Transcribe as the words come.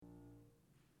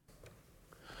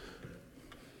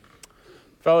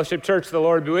Fellowship Church, the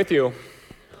Lord be with you.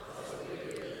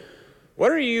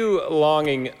 What are you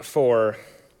longing for?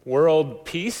 World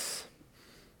peace?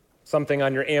 Something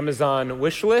on your Amazon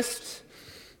wish list?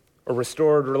 A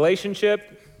restored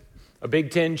relationship? A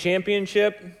Big Ten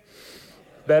championship?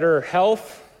 Better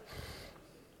health?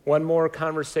 One more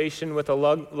conversation with a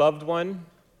loved one?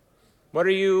 What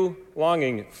are you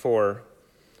longing for?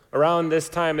 Around this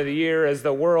time of the year, as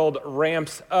the world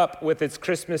ramps up with its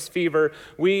Christmas fever,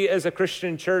 we as a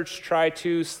Christian church try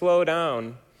to slow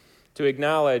down, to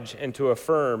acknowledge and to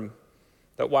affirm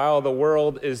that while the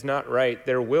world is not right,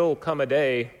 there will come a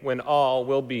day when all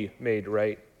will be made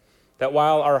right. That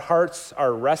while our hearts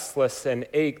are restless and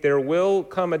ache, there will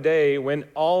come a day when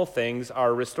all things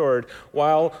are restored.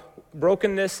 While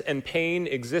brokenness and pain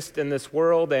exist in this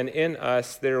world and in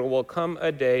us, there will come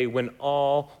a day when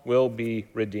all will be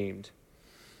redeemed.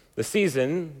 The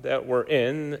season that we're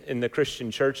in the Christian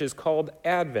church is called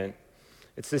Advent.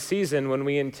 It's the season when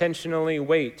we intentionally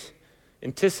wait,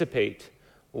 anticipate,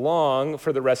 long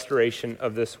for the restoration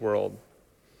of this world.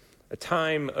 A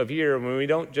time of year when we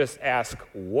don't just ask,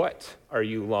 what are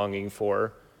you longing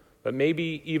for? But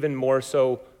maybe even more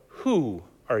so, who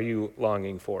are you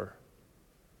longing for?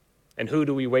 And who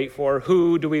do we wait for?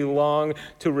 Who do we long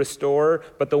to restore?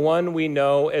 But the one we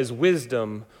know as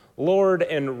wisdom, Lord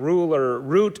and ruler,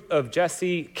 root of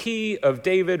Jesse, key of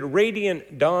David,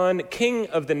 radiant dawn, king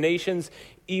of the nations,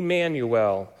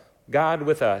 Emmanuel, God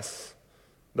with us,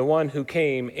 the one who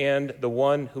came and the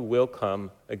one who will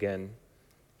come again.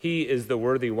 He is the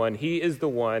worthy one. He is the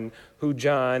one who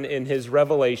John, in his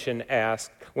revelation,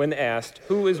 asked,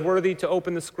 who is worthy to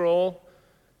open the scroll?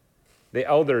 The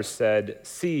elders said,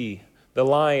 see, the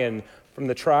Lion from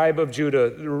the tribe of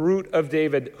Judah, the root of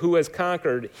David, who has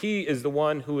conquered. He is the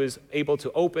one who is able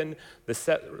to open the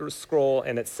scroll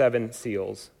and its 7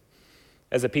 seals.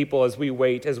 As a people, as we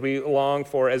wait, as we long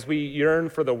for, as we yearn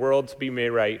for the world to be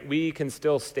made right, we can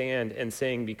still stand and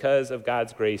sing because of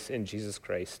God's grace in Jesus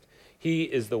Christ. He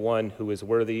is the one who is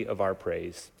worthy of our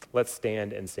praise. Let's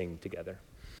stand and sing together.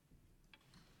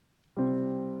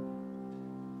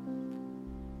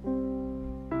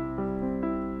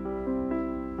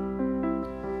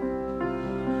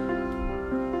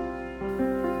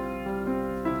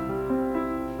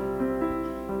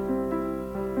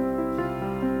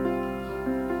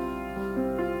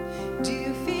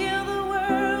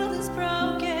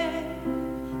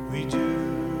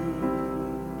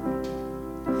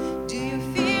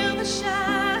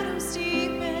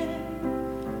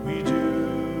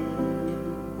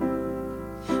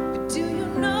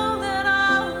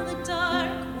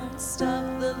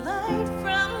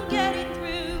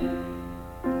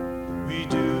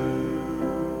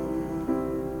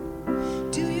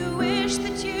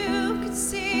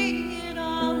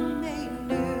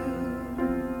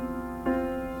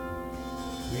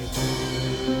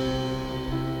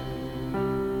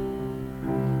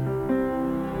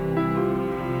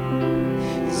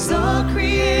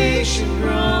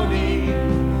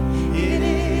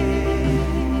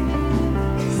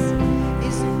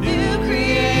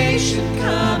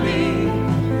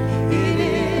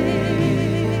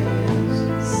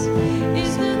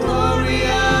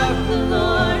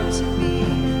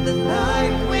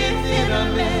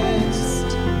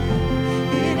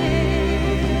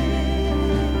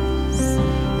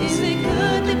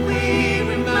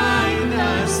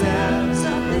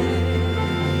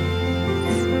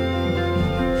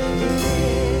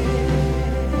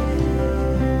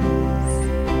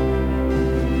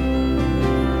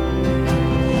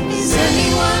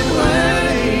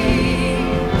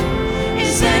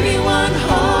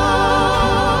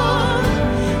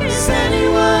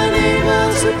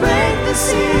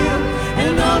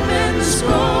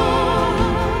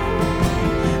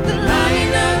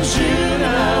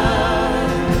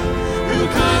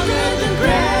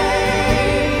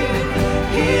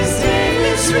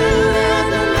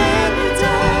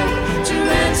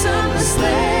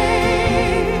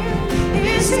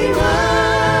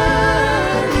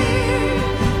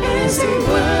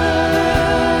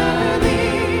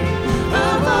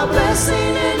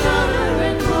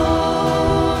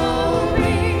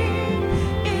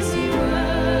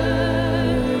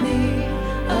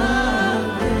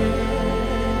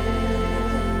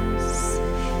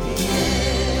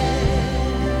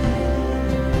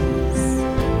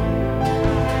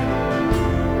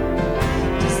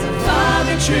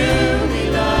 Truly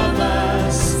love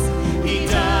us, he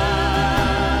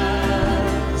does.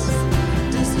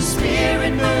 Does the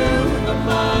Spirit move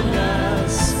among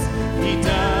us? He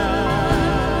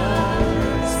does.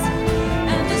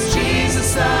 And does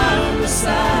Jesus our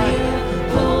Messiah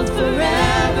hold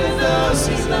forever those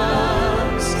he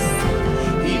loves?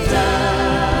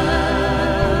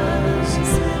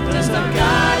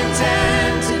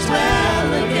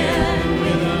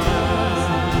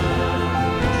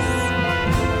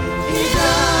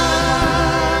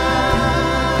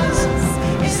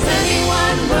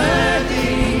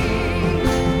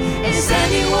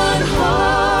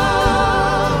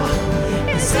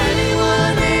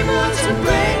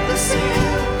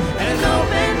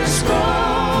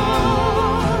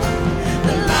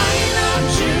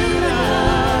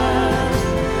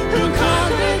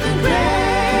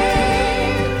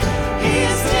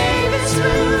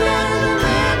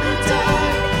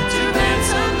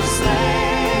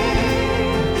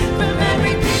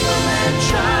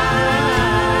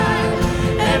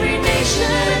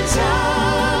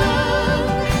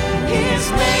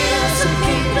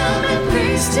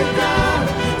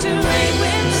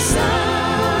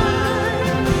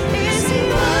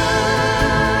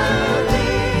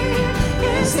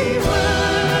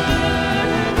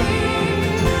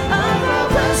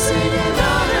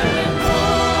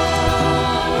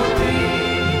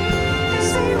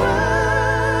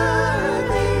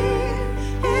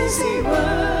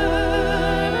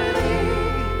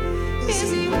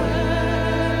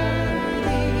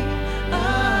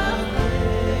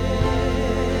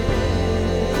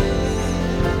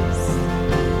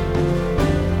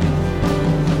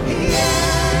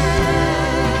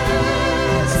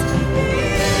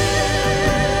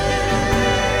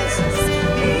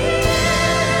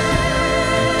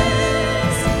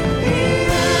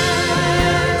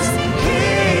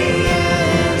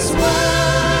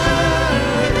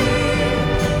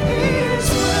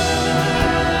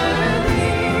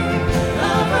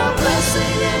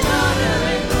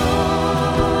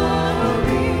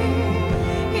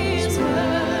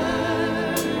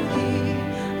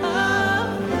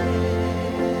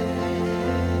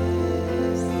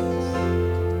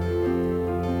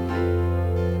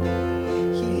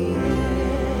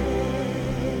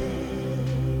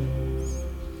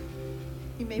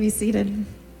 be seated.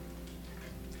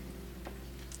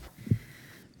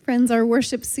 Friends, our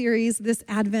worship series this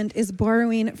Advent is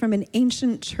borrowing from an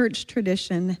ancient church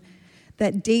tradition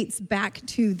that dates back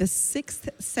to the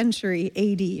 6th century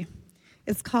AD.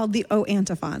 It's called the O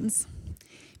Antiphons.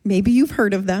 Maybe you've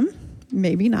heard of them,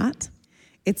 maybe not.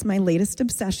 It's my latest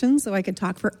obsession, so I could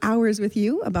talk for hours with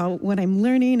you about what I'm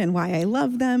learning and why I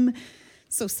love them.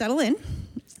 So settle in.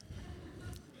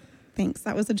 Thanks,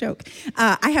 that was a joke.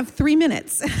 I have 3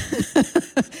 minutes,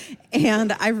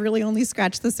 and I've really only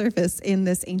scratched the surface in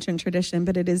this ancient tradition,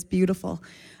 but it is beautiful.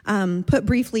 Put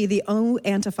briefly, the O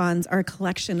Antiphons are a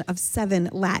collection of 7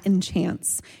 Latin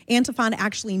chants. Antiphon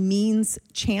actually means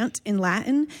chant in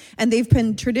Latin, and they've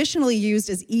been traditionally used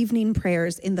as evening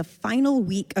prayers in the final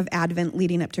week of Advent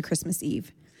leading up to Christmas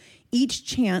Eve. Each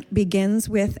chant begins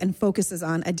with and focuses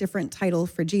on a different title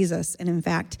for Jesus. And in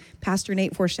fact, Pastor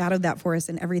Nate foreshadowed that for us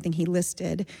in everything he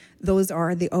listed. Those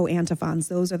are the O Antiphons.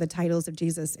 Those are the titles of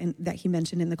Jesus that he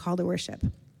mentioned in the call to worship.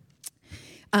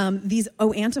 These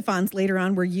O Antiphons later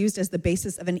on were used as the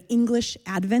basis of an English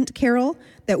Advent carol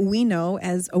that we know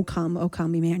as O Come,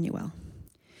 Emmanuel.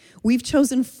 We've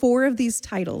chosen 4 of these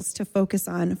titles to focus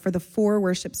on for the 4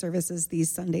 worship services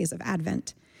these Sundays of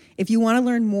Advent. If you want to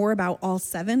learn more about all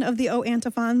 7 of the O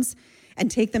Antiphons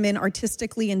and take them in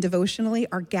artistically and devotionally,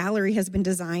 our gallery has been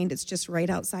designed. It's just right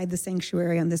outside the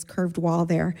sanctuary on this curved wall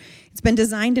there. It's been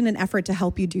designed in an effort to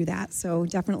help you do that, so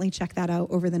definitely check that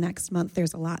out over the next month.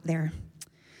 There's a lot there.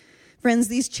 Friends,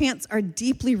 these chants are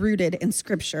deeply rooted in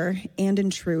Scripture and in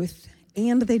truth,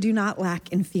 and they do not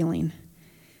lack in feeling.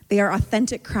 They are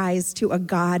authentic cries to a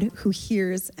God who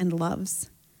hears and loves.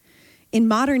 In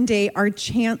modern day, our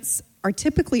chants are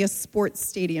typically a sports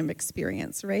stadium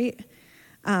experience, right?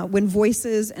 When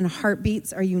voices and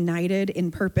heartbeats are united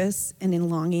in purpose and in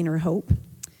longing or hope.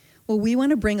 Well, we want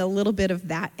to bring a little bit of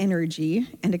that energy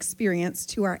and experience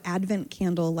to our Advent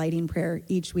candle lighting prayer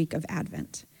each week of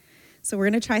Advent. So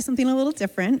we're going to try something a little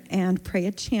different and pray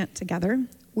a chant together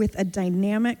with a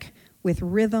dynamic, with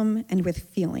rhythm, and with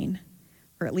feeling.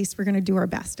 Or at least we're going to do our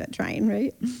best at trying,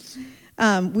 right?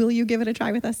 Will you give it a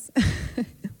try with us?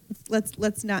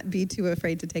 Let's not be too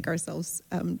afraid to take ourselves.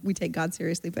 We take God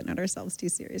seriously, but not ourselves too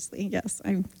seriously. Yes,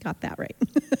 I got that right.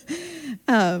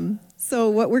 So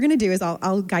what we're going to do is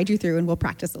I'll guide you through, and we'll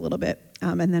practice a little bit,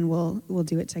 and then we'll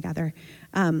do it together.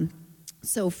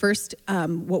 So first,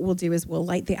 what we'll do is we'll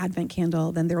light the Advent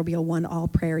candle. Then there will be a 1-all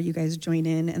prayer. You guys join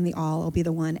in, and the all will be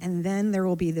the 1, and then there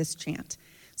will be this chant.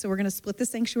 So we're going to split the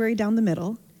sanctuary down the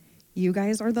middle. You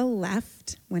guys are the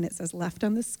left when it says left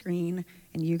on the screen,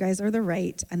 and you guys are the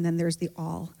right, and then there's the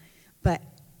all. But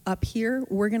up here,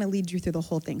 we're going to lead you through the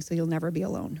whole thing, so you'll never be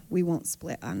alone. We won't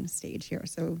split on stage here.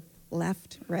 So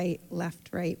left, right.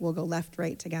 We'll go left,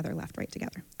 right together, left, right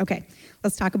together. Okay,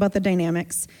 let's talk about the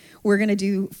dynamics. We're going to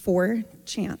do 4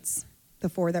 chants, the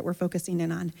 4 that we're focusing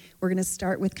in on. We're going to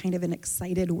start with kind of an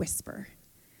excited whisper,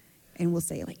 and we'll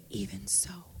say, like, even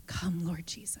so, come, Lord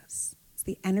Jesus.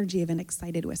 The energy of an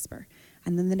excited whisper.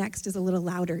 And then the next is a little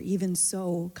louder. Even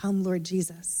so, come, Lord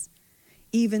Jesus.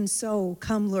 Even so,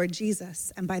 come, Lord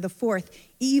Jesus. And by the 4th,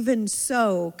 even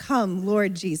so, come,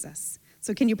 Lord Jesus.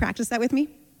 So can you practice that with me?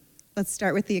 Let's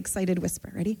start with the excited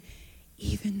whisper. Ready?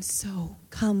 Even so,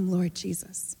 come, Lord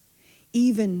Jesus.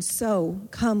 Even so,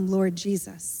 come, Lord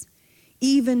Jesus.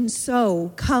 Even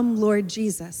so, come, Lord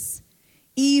Jesus.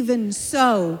 Even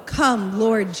so, come,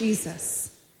 Lord Jesus.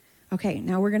 Okay,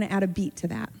 now we're going to add a beat to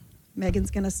that.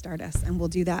 Megan's going to start us, and we'll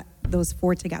do those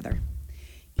 4 together.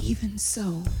 Even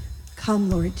so, come,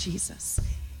 Lord Jesus.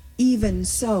 Even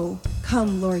so,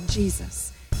 come, Lord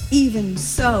Jesus. Even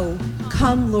so,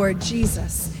 come, Lord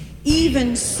Jesus.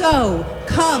 Even so,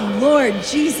 come, Lord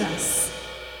Jesus.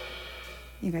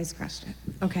 You guys crushed it.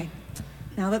 Okay,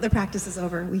 now that the practice is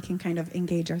over, we can kind of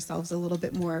engage ourselves a little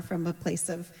bit more from a place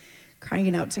of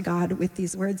crying out to God with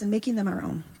these words and making them our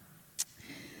own.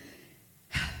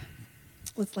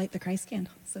 Let's light the Christ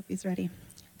candle. Sophie's ready.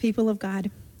 People of God,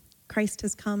 Christ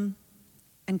has come,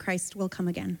 and Christ will come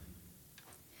again.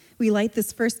 We light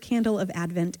this first candle of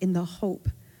Advent in the hope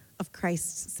of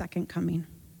Christ's second coming.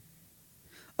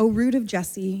 O root of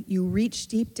Jesse, you reach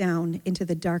deep down into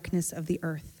the darkness of the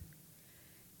earth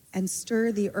and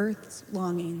stir the earth's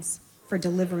longings for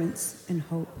deliverance and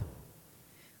hope.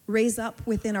 Raise up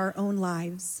within our own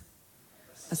lives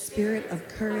a spirit of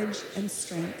courage and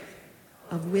strength,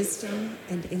 of wisdom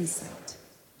and insight,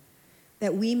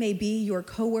 that we may be your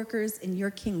co-workers in your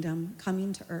kingdom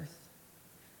coming to earth,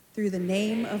 through the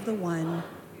name of the one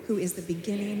who is the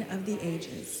beginning of the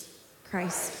ages,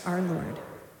 Christ our Lord.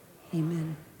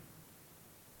 Amen.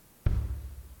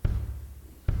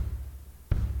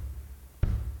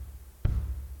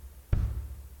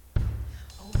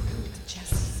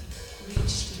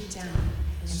 reach deep down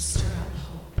and stir up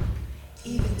hope.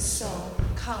 Even so,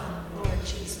 come, Lord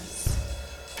Jesus.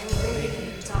 O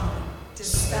radiant dawn,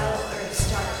 dispel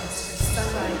earth's darkness with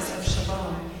sunrise of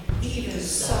shalom. Even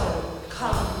so,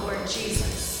 come, Lord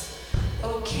Jesus.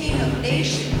 O King of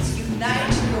nations,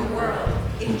 unite your world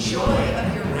in joy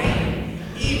of your reign.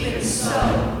 Even so,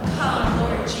 come,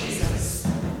 Lord Jesus.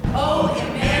 O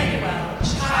Emmanuel,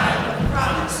 child of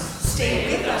promise,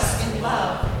 stay with us in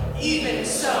love. Even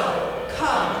so,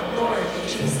 come, Lord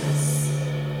Jesus.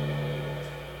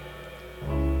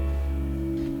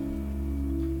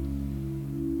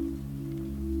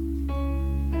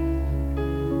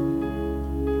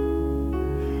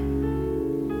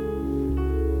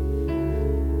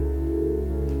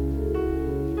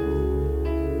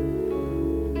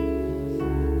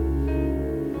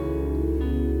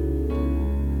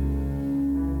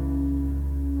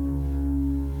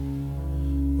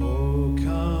 Oh,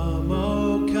 come,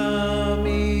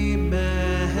 Emmanuel,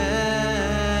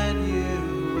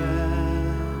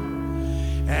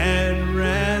 and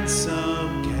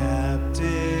ransom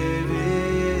captive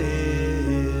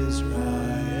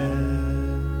Israel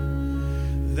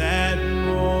that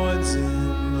mourns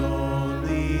in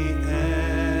lonely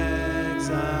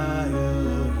exile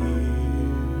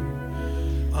here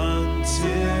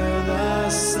until the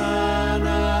Son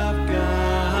of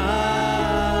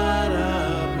God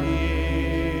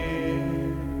appear.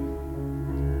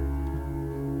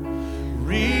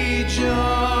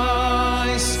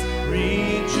 Rejoice,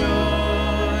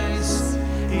 rejoice,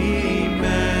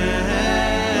 Emmanuel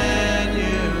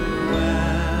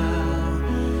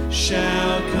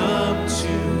shall come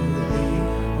to thee,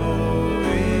 O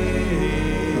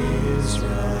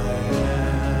Israel.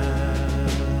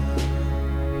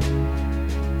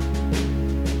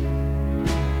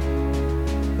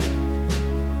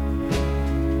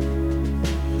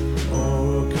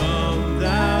 O come,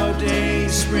 thou day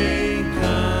spring,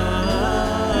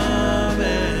 come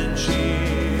and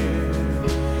cheer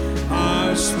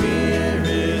our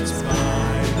spirits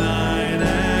by thine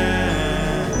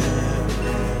advent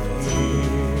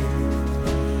here.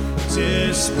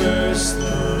 Disperse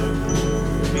the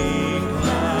gloomy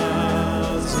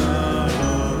clouds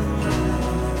of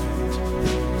night,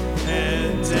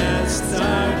 and death's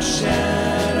dark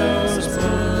shadows put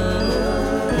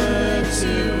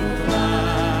to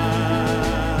flight.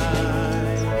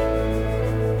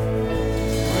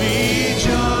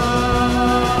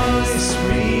 Rejoice,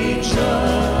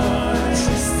 rejoice,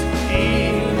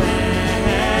 Emmanuel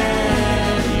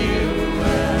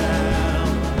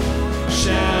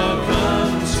shall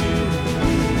come to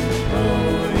thee, O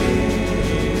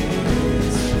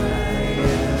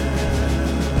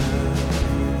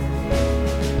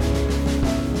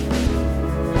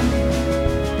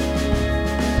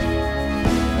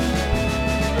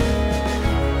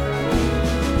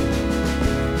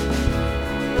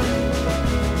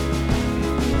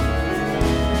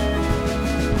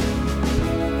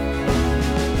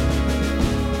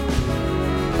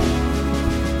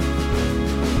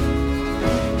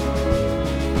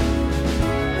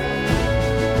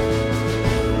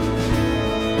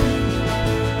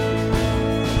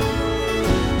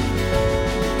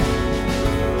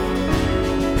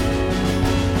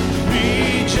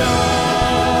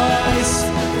Rejoice,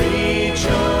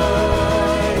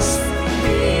 rejoice,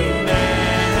 Emmanuel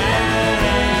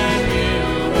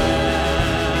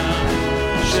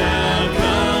shall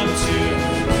come to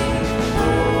thee, O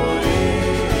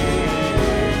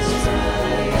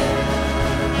Israel.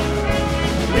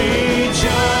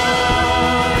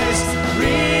 Rejoice,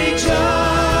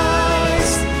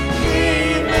 rejoice,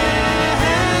 Emmanuel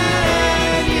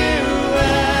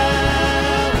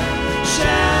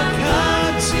shall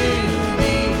come to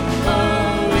thee, O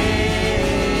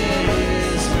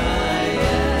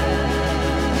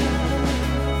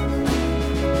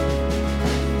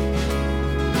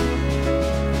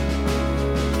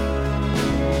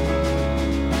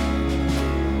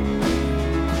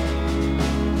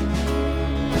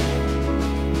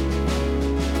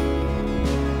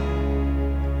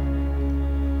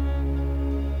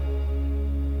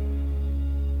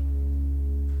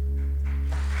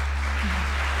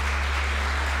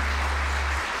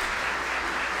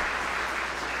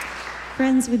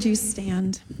Friends, would you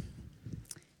stand?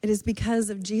 It is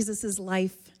because of Jesus'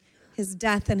 life, his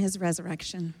death, and his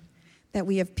resurrection that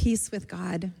we have peace with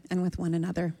God and with one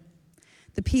another.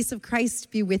 The peace of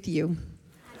Christ be with you.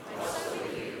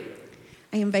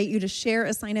 I invite you to share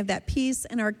a sign of that peace,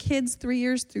 and our kids 3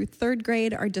 years through third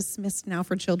grade are dismissed now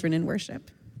for children in worship.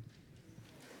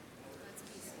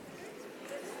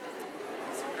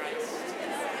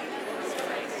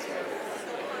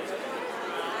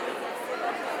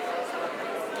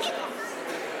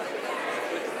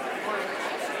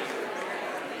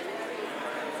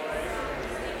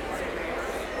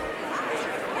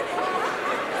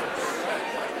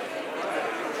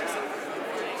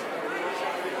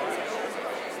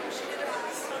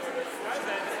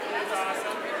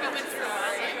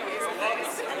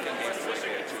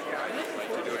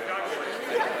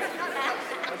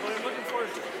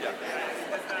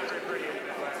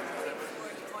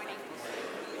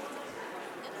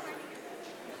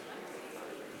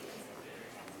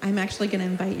 I'm actually going to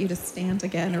invite you to stand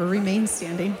again or remain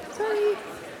standing. Sorry.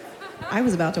 I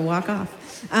was about to walk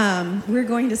off. We're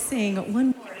going to sing one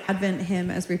more Advent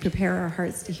hymn as we prepare our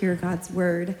hearts to hear God's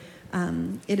word.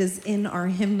 It is in our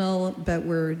hymnal, but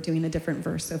we're doing a different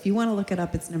verse. So if you want to look it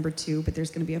up, it's number 2, but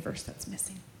there's going to be a verse that's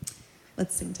missing.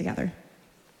 Let's sing together.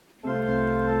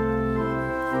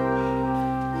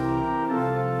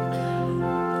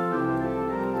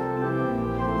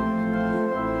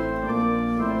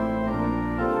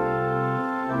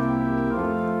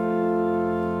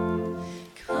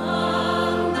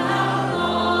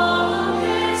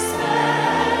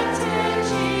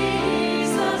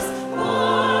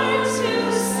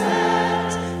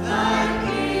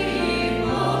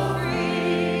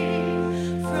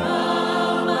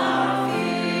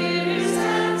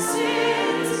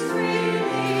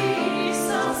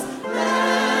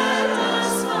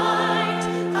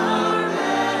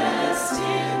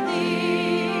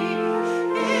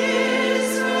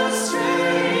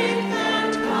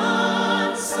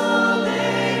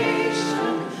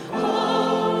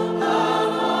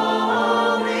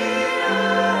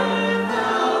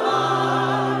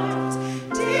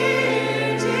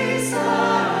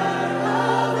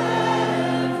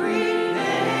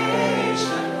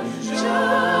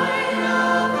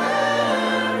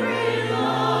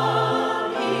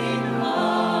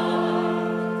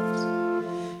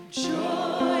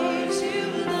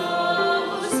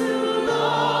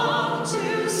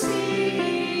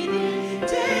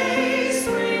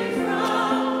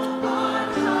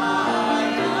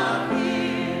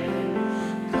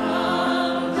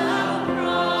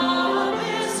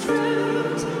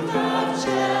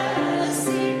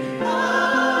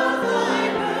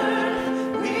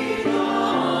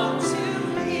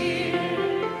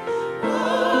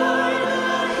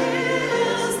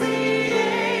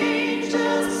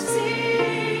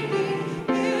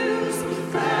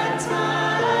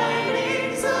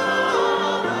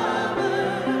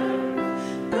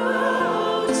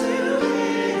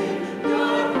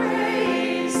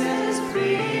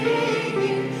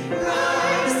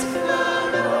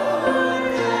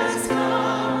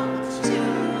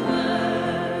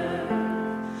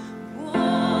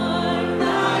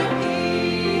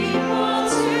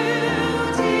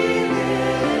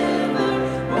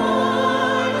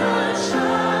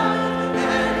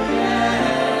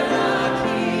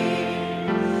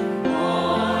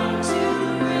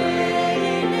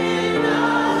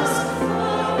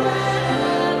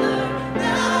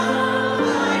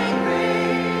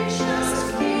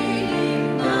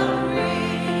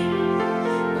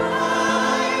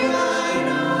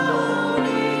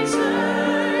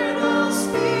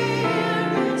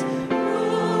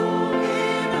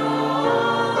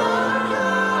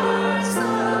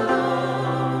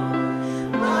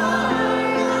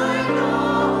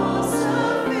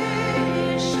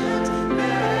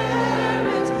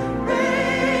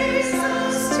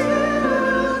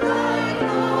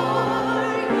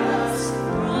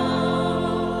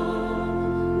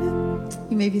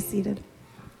 You may be seated.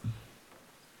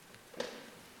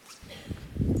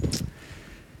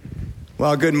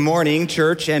 Well, good morning,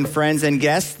 church and friends and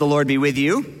guests. The Lord be with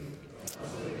you.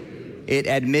 It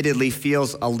admittedly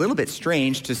feels a little bit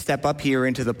strange to step up here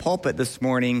into the pulpit this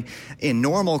morning in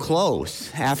normal clothes.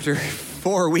 After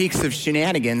 4 weeks of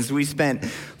shenanigans, we spent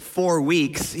 4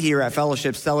 weeks here at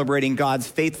Fellowship celebrating God's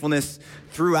faithfulness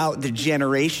throughout the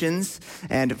generations,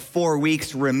 and 4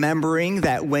 weeks remembering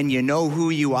that when you know who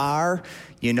you are,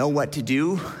 you know what to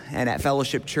do. And at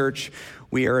Fellowship Church,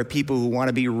 we are a people who want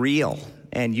to be real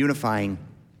and unifying,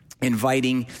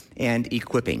 inviting and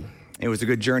equipping. It was a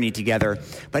good journey together.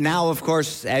 But now, of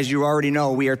course, as you already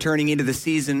know, we are turning into the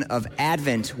season of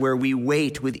Advent, where we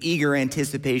wait with eager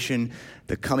anticipation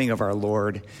the coming of our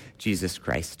Lord Jesus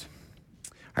Christ.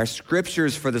 Our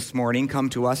scriptures for this morning come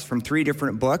to us from 3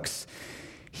 different books: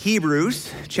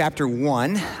 Hebrews chapter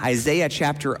 1, Isaiah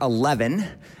chapter 11,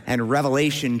 and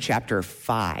Revelation chapter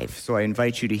 5. So I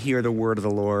invite you to hear the word of the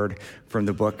Lord from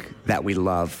the book that we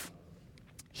love.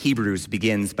 Hebrews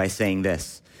begins by saying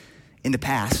this: in the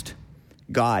past,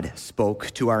 God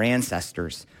spoke to our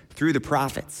ancestors through the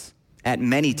prophets at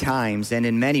many times and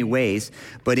in many ways,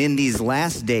 but in these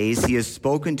last days he has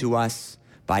spoken to us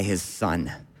by his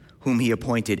Son, whom he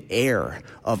appointed heir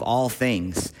of all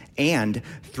things, and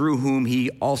through whom he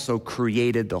also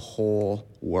created the whole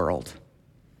world.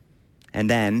 And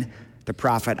then the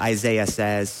prophet Isaiah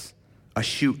says, a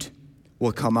shoot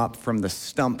will come up from the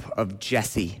stump of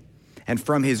Jesse, and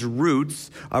from his roots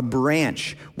a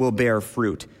branch will bear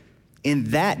fruit.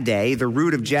 In that day, the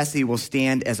root of Jesse will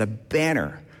stand as a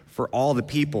banner for all the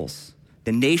peoples.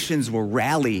 The nations will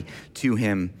rally to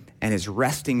him, and his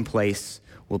resting place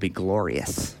will be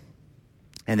glorious.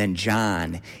 And then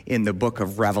John, in the book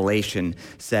of Revelation,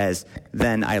 says,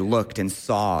 "Then I looked and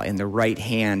saw in the right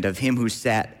hand of him who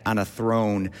sat on a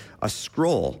throne a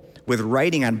scroll with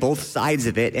writing on both sides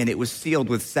of it, and it was sealed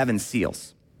with 7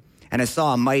 seals. And I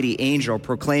saw a mighty angel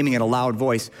proclaiming in a loud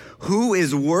voice, 'Who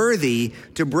is worthy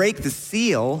to break the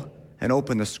seal and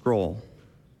open the scroll?'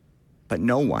 But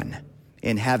no one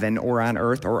in heaven or on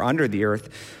earth or under the earth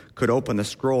could open the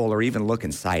scroll or even look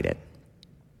inside it.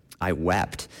 I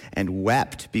wept and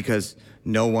wept because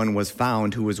no one was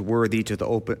found who was worthy to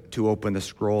open the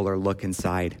scroll or look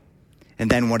inside.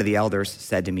 And then one of the elders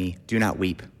said to me, 'Do not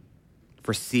weep.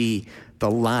 For see,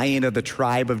 the Lion of the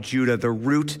tribe of Judah, the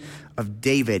Root of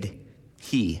David,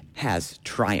 he has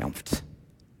triumphed.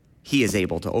 He is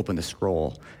able to open the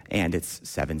scroll and its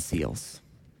 7 seals.'"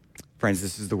 Friends,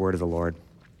 this is the word of the Lord.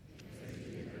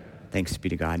 Thanks be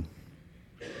to God.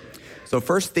 So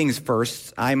first things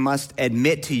first, I must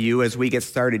admit to you as we get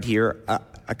started here,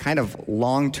 a kind of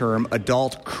long-term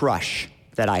adult crush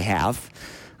that I have.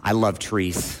 I love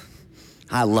trees.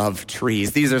 I love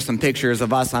trees. These are some pictures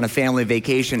of us on a family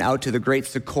vacation out to the great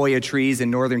sequoia trees in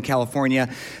Northern California.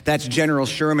 That's General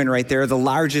Sherman right there, the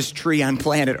largest tree on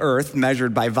planet Earth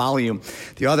measured by volume.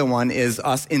 The other one is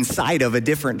us inside of a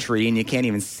different tree, and you can't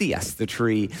even see us. The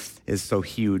tree is so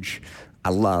huge. I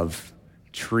love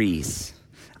trees.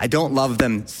 I don't love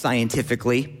them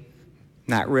scientifically.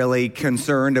 Not really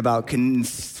concerned about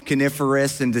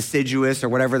coniferous and deciduous or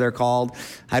whatever they're called.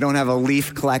 I don't have a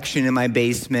leaf collection in my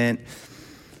basement.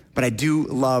 But I do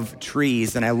love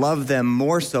trees, and I love them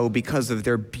more so because of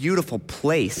their beautiful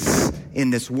place in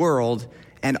this world,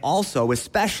 and also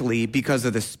especially because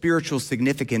of the spiritual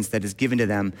significance that is given to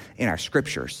them in our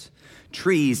scriptures.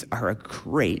 Trees are a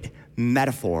great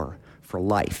metaphor for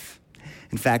life.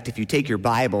 In fact, if you take your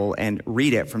Bible and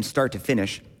read it from start to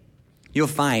finish, you'll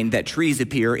find that trees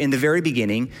appear in the very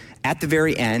beginning, at the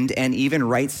very end, and even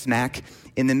right smack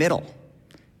in the middle.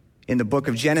 In the book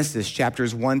of Genesis,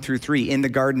 chapters 1 through 3, in the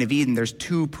Garden of Eden, there's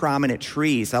 2 prominent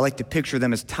trees. I like to picture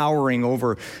them as towering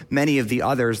over many of the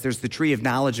others. There's the tree of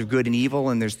knowledge of good and evil,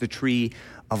 and there's the tree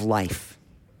of life.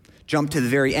 Jump to the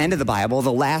very end of the Bible,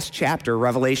 the last chapter,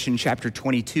 Revelation chapter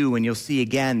 22, and you'll see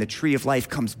again the tree of life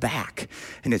comes back,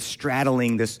 and it's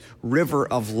straddling this river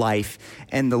of life,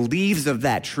 and the leaves of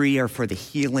that tree are for the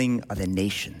healing of the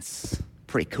nations.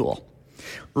 Pretty cool.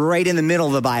 Right in the middle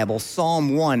of the Bible,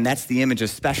 Psalm 1, that's the image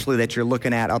especially that you're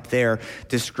looking at up there,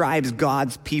 describes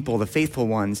God's people, the faithful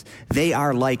ones. They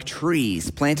are like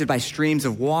trees planted by streams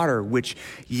of water, which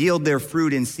yield their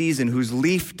fruit in season, whose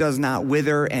leaf does not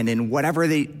wither, and in whatever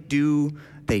they do,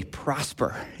 they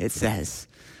prosper, it says,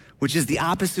 which is the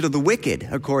opposite of the wicked,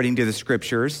 according to the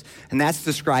scriptures. And that's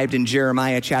described in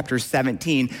Jeremiah chapter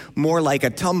 17, more like a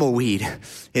tumbleweed.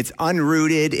 It's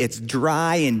unrooted, it's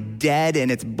dry and dead, and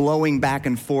it's blowing back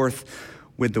and forth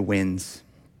with the winds.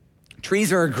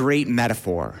 Trees are a great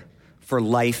metaphor for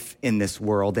life in this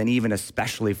world, and even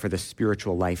especially for the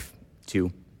spiritual life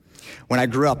too. When I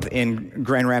grew up in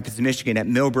Grand Rapids, Michigan at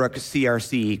Millbrook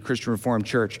CRC, Christian Reformed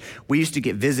Church, we used to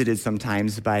get visited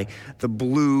sometimes by the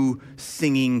blue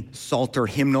singing Psalter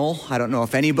hymnal. I don't know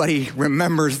if anybody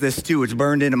remembers this too. It's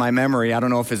burned into my memory. I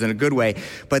don't know if it's in a good way.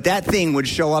 But that thing would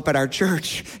show up at our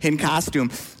church in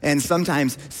costume and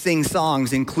sometimes sing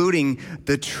songs, including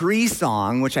the Tree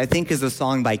Song, which I think is a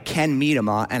song by Ken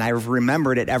Miedema, and I've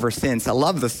remembered it ever since. I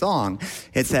love the song.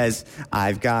 It says,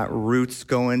 "I've got roots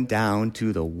going down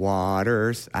to the waters.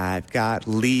 I've got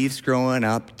leaves growing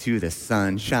up to the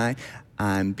sunshine.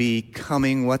 I'm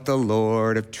becoming what the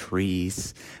Lord of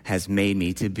trees has made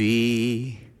me to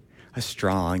be, a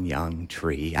strong young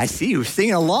tree." I see you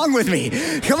singing along with me.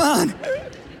 Come on.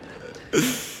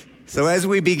 So as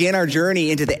we begin our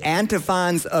journey into the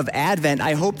antiphons of Advent,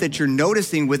 I hope that you're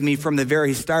noticing with me from the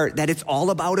very start that it's all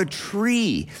about a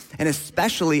tree. And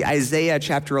especially Isaiah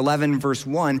chapter 11, verse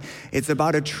 1, it's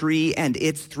about a tree and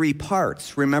its 3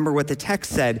 parts. Remember what the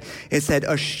text said. It said,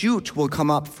 "A shoot will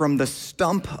come up from the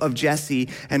stump of Jesse,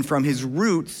 and from his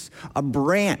roots a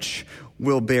branch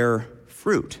will bear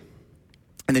fruit."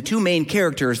 And the 2 main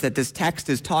characters that this text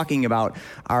is talking about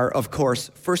are, of course,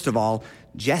 first of all,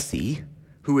 Jesse,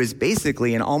 who is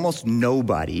basically an almost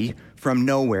nobody from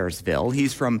Nowheresville.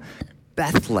 He's from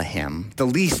Bethlehem, the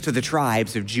least of the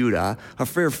tribes of Judah, a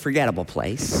forgettable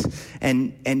place.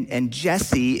 And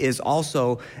Jesse is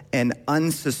also an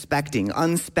unsuspecting,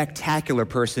 unspectacular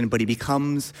person, but he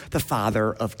becomes the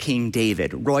father of King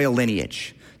David, royal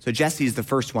lineage. So Jesse is the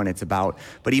first one it's about,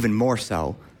 but even more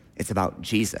so, it's about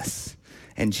Jesus.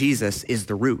 And Jesus is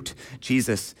the root.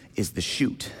 Jesus is the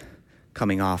shoot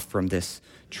coming off from this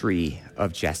tree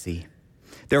of Jesse.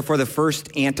 Therefore, the first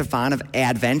antiphon of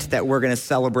Advent that we're going to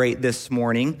celebrate this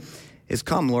morning is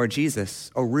 "Come, Lord Jesus,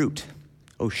 O root,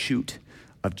 O shoot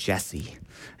of Jesse."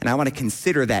 And I want to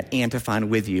consider that antiphon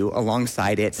with you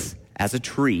alongside it as a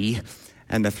tree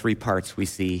and the three parts we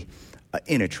see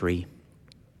in a tree.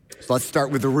 So let's start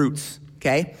with the roots,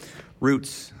 okay?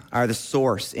 Roots are the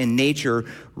source. In nature,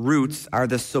 roots are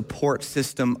the support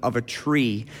system of a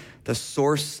tree, the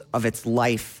source of its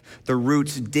life. The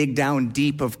roots dig down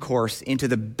deep, of course, into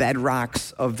the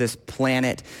bedrocks of this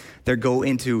planet. They go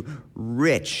into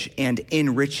rich and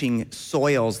enriching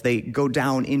soils. They go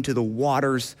down into the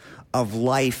waters of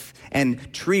life.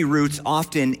 And tree roots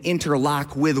often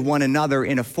interlock with one another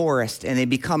in a forest, and they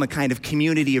become a kind of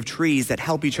community of trees that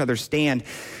help each other stand.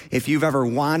 If you've ever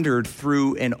wandered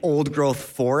through an old-growth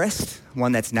forest,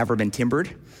 one that's never been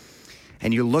timbered,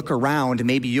 and you look around,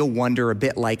 maybe you'll wonder a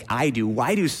bit like I do,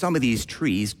 why do some of these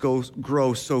trees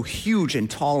grow so huge and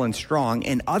tall and strong,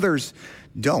 and others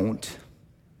don't?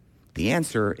 The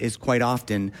answer is quite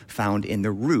often found in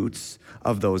the roots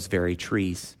of those very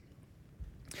trees.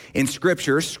 In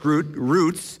Scripture,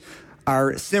 roots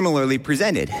are similarly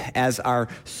presented as our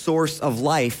source of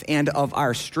life and of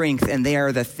our strength, and they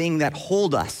are the thing that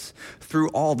hold us through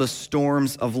all the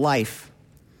storms of life.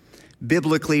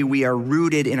 Biblically, we are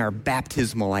rooted in our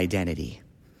baptismal identity,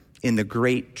 in the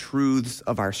great truths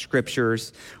of our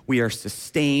Scriptures. We are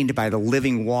sustained by the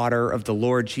living water of the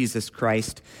Lord Jesus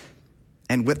Christ.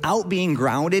 And without being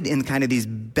grounded in kind of these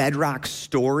bedrock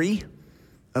story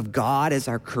of God as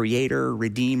our creator,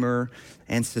 redeemer,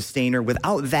 and sustainer,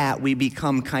 without that, we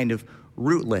become kind of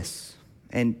rootless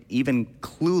and even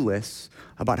clueless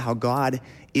about how God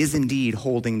is indeed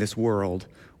holding this world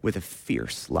with a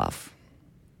fierce love.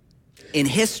 In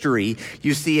history,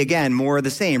 you see, again, more of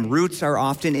the same. Roots are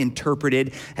often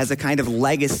interpreted as a kind of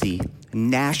legacy,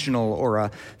 national or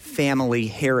a family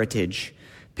heritage.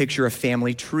 Picture a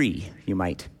family tree, you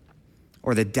might,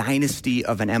 or the dynasty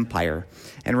of an empire.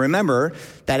 And remember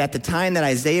that at the time that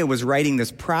Isaiah was writing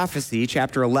this prophecy,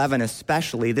 chapter 11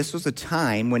 especially, this was a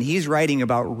time when he's writing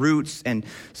about roots and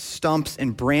stumps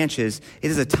and branches. It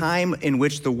is a time in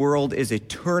which the world is a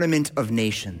tournament of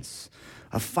nations,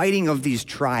 a fighting of these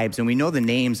tribes. And we know the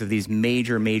names of these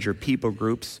major people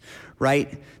groups,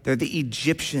 right? They're the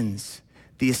Egyptians,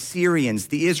 the Assyrians,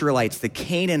 the Israelites, the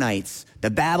Canaanites, the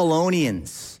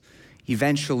Babylonians,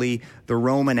 eventually the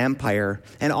Roman Empire.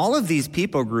 And all of these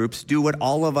people groups do what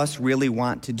all of us really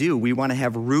want to do. We want to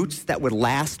have roots that would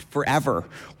last forever.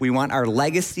 We want our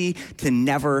legacy to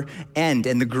never end.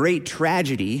 And the great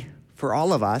tragedy for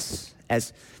all of us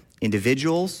as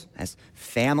individuals, as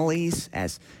families,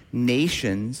 as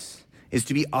nations, is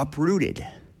to be uprooted,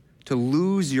 to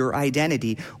lose your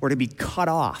identity, or to be cut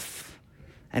off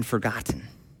and forgotten.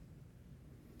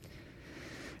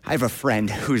 I have a friend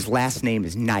whose last name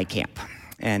is Niekamp,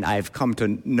 and I've come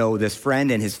to know this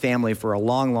friend and his family for a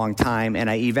long time, and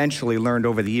I eventually learned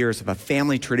over the years of a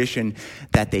family tradition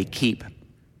that they keep.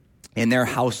 In their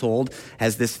household,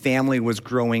 as this family was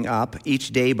growing up,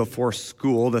 each day before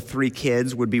school, the three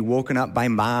kids would be woken up by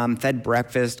mom, fed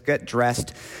breakfast, get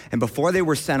dressed, and before they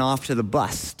were sent off to the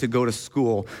bus to go to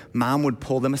school, mom would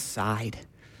pull them aside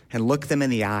and look them in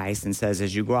the eyes and says,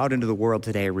 as you go out into the world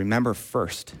today, remember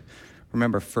first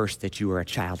that you are a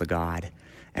child of God,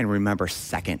 and remember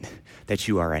second that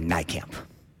you are a Niekamp,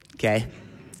 okay?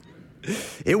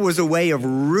 It was a way of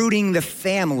rooting the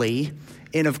family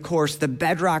in, of course, the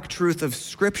bedrock truth of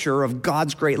Scripture, of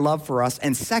God's great love for us,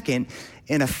 and second,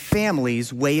 in a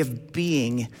family's way of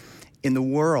being in the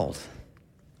world.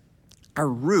 Our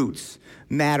roots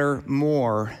matter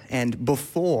more and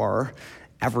before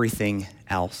everything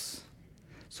else.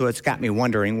 So it's got me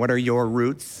wondering, what are your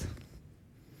roots?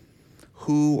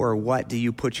 Who or what do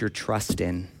you put your trust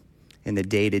in the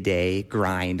day-to-day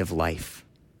grind of life?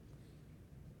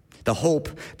 The hope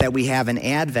that we have in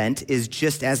Advent is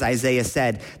just as Isaiah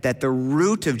said, that the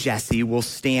root of Jesse will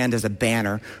stand as a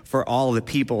banner for all the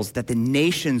peoples, that the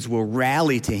nations will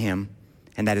rally to him,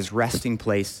 and that his resting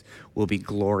place will be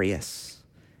glorious.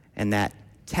 And that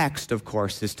text, of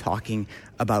course, is talking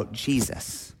about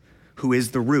Jesus, who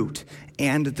is the root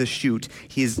and the shoot.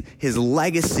 His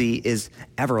legacy is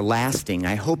everlasting.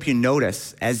 I hope you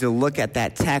notice as you look at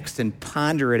that text and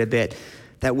ponder it a bit,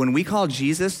 that when we call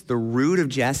Jesus the root of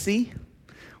Jesse,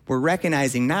 we're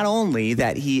recognizing not only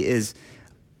that he is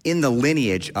in the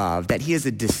lineage of, that he is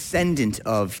a descendant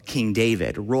of King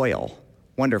David, royal,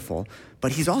 wonderful,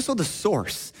 but he's also the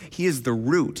source. He is the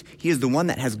root. He is the one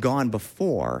that has gone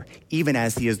before, even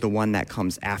as he is the one that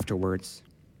comes afterwards.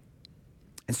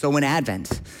 And so in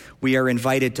Advent, we are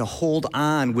invited to hold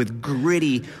on with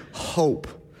gritty hope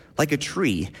Like a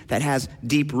tree that has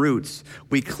deep roots,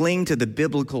 we cling to the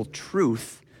biblical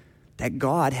truth that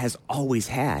God has always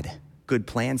had good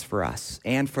plans for us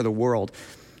and for the world,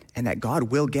 and that God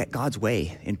will get God's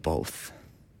way in both.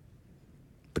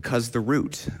 Because the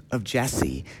root of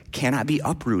Jesse cannot be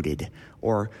uprooted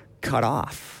or cut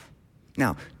off.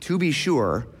 Now, to be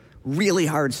sure, really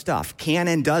hard stuff can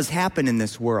and does happen in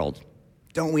this world.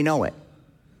 Don't we know it?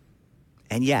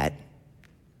 And yet,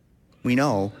 we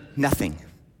know nothing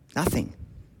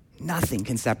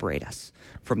can separate us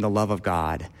from the love of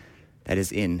God that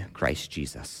is in Christ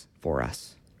Jesus for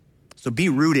us. So be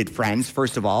rooted, friends,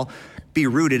 first of all. Be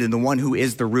rooted in the one who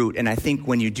is the root. And I think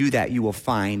when you do that, you will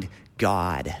find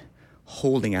God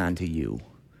holding on to you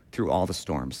through all the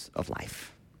storms of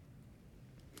life.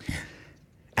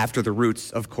 After the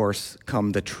roots, of course,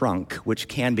 come the trunk, which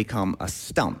can become a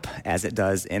stump, as it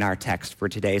does in our text for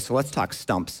today. So let's talk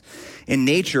stumps. In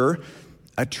nature,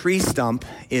 a tree stump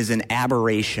is an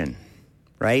aberration,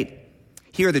 right?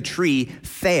 Here, the tree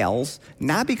fails,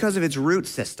 not because of its root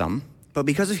system, but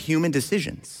because of human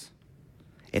decisions.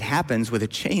 It happens with a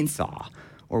chainsaw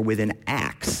or with an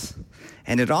axe.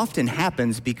 And it often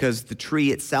happens because the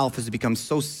tree itself has become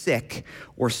so sick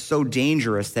or so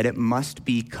dangerous that it must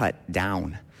be cut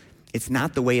down. It's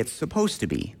not the way it's supposed to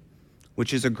be,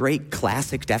 which is a great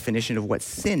classic definition of what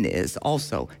sin is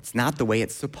also. It's not the way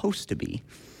it's supposed to be.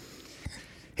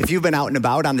 If you've been out and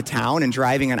about on the town and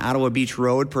driving on Ottawa Beach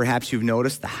Road, perhaps you've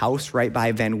noticed the house right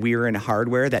by Van Wieren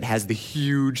Hardware that has the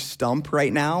huge stump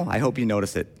right now. I hope you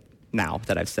notice it now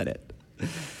that I've said it.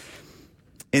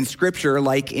 In Scripture,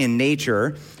 like in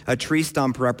nature, a tree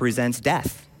stump represents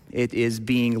death. It is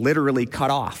being literally cut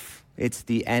off. It's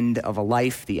the end of a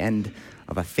life, the end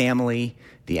of a family,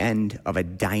 the end of a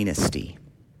dynasty.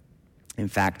 In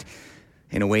fact,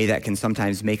 in a way that can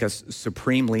sometimes make us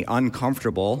supremely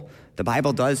uncomfortable, the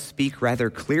Bible does speak rather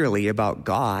clearly about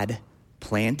God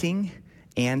planting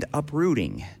and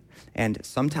uprooting, and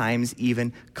sometimes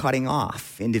even cutting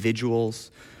off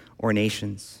individuals or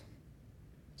nations.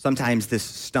 Sometimes this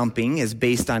stumping is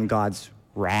based on God's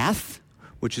wrath,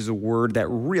 which is a word that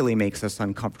really makes us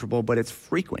uncomfortable, but it's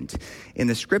frequent in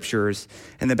the Scriptures.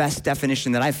 And the best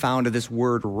definition that I've found of this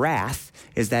word wrath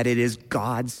is that it is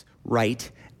God's right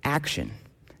action.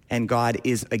 And God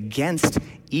is against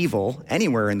evil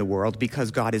anywhere in the world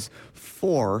because God is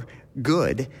for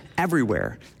good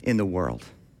everywhere in the world.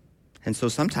 And so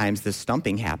sometimes the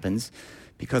stumping happens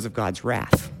because of God's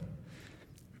wrath.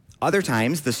 Other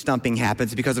times, the stumping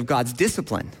happens because of God's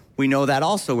discipline. We know that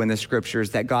also in the Scriptures,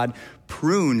 that God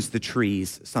prunes the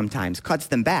trees sometimes, cuts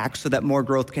them back so that more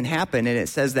growth can happen. And it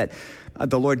says that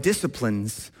the Lord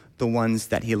disciplines the ones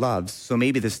that he loves. So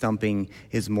maybe the stumping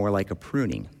is more like a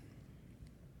pruning.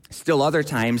 Still other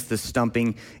times, the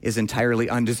stumping is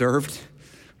entirely undeserved.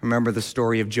 Remember the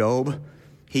story of Job?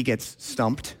 He gets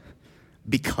stumped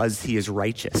because he is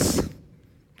righteous.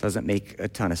 Doesn't make a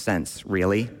ton of sense,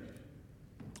 really.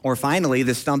 Or finally,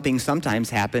 the stumping sometimes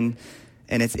happen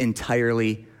and it's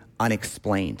entirely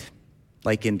unexplained.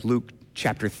 Like in Luke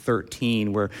chapter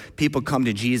 13, where people come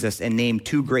to Jesus and name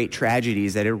two great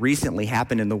tragedies that had recently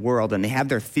happened in the world, and they have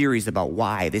their theories about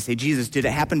why. They say, Jesus, did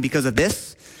it happen because of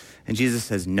this? And Jesus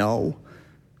says, no.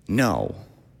 And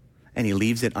he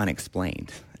leaves it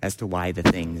unexplained as to why the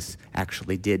things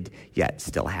actually did yet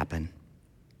still happen.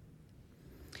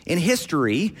 In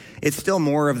history, it's still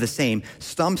more of the same.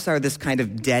 Stumps are this kind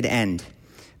of dead end.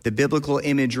 The biblical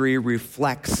imagery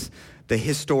reflects the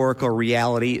historical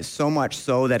reality, so much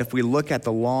so that if we look at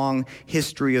the long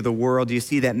history of the world, you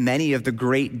see that many of the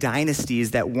great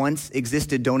dynasties that once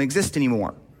existed don't exist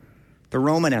anymore. The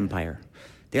Roman Empire,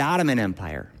 the Ottoman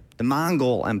Empire, the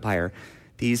Mongol Empire,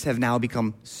 these have now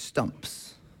become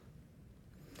stumps.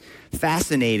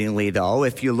 Fascinatingly, though,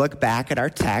 if you look back at our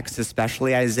text,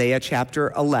 especially Isaiah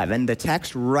chapter 11, the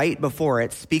text right before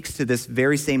it speaks to this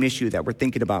very same issue that we're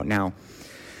thinking about now.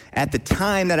 At the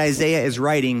time that Isaiah is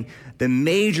writing, the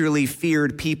majorly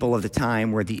feared people of the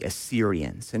time were the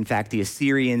Assyrians. In fact, the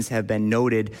Assyrians have been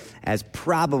noted as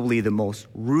probably the most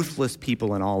ruthless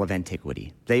people in all of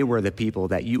antiquity. They were the people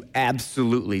that you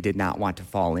absolutely did not want to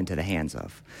fall into the hands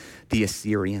of, the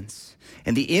Assyrians.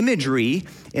 And the imagery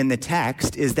in the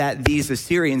text is that these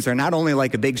Assyrians are not only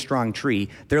like a big, strong tree,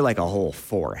 they're like a whole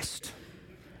forest.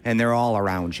 And they're all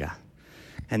around you.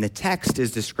 And the text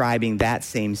is describing that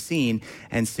same scene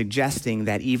and suggesting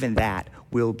that even that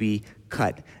will be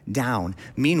cut down.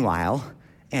 Meanwhile,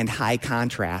 and high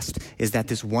contrast, is that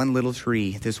this one little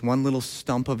tree, this one little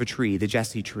stump of a tree, the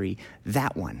Jesse tree,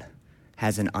 that one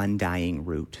has an undying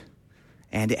root.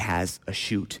 And it has a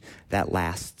shoot that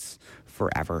lasts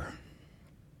forever.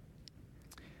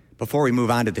 Before we move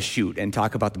on to the shoot and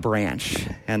talk about the branch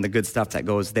and the good stuff that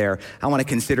goes there, I want to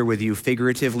consider with you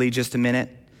figuratively just a minute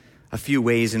a few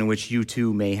ways in which you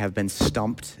too may have been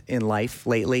stumped in life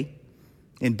lately,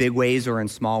 in big ways or in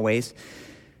small ways.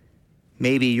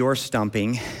 Maybe your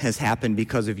stumping has happened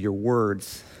because of your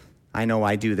words. I know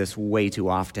I do this way too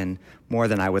often, more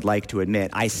than I would like to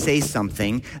admit. I say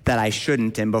something that I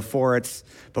shouldn't, and before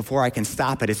I can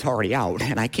stop it, it's already out,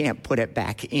 and I can't put it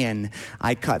back in.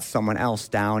 I cut someone else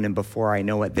down, and before I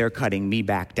know it, they're cutting me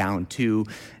back down too,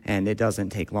 and it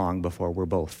doesn't take long before we're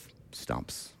both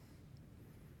stumps.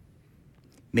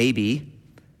 Maybe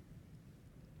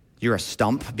you're a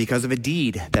stump because of a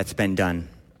deed that's been done,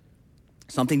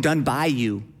 something done by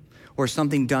you, or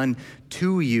something done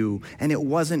to you, and it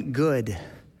wasn't good,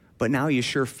 but now you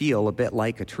sure feel a bit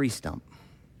like a tree stump.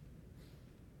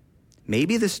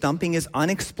 Maybe the stumping is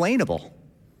unexplainable.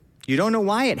 You don't know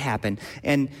why it happened,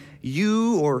 and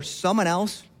you or someone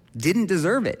else didn't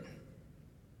deserve it,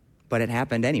 but it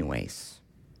happened anyways.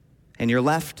 And you're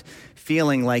left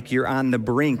feeling like you're on the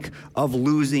brink of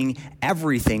losing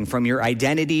everything from your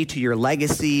identity to your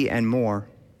legacy and more.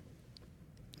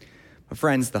 But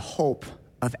friends, the hope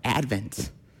of Advent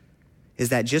is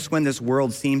that just when this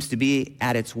world seems to be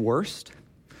at its worst,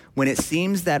 when it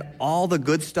seems that all the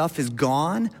good stuff is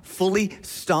gone, fully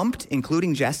stumped,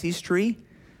 including Jesse's tree,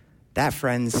 that,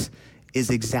 friends, is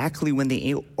exactly when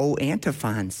the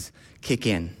antiphons kick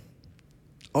in.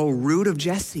 O root of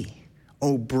Jesse,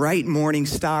 O bright morning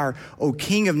star, O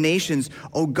King of nations,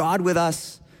 O God with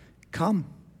us, come.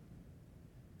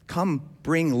 Come,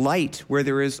 bring light where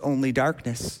there is only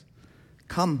darkness.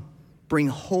 Come, bring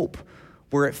hope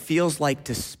where it feels like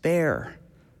despair.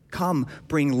 Come,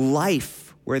 bring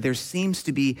life where there seems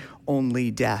to be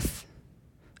only death.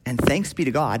 And thanks be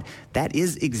to God, that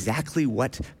is exactly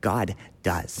what God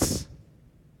does.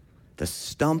 The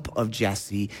stump of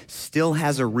Jesse still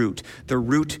has a root. The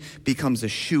root becomes a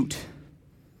shoot,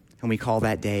 and we call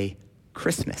that day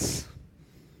Christmas.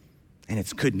 And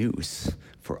it's good news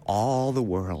for all the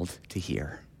world to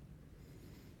hear.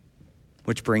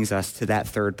 Which brings us to that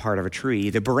third part of a tree,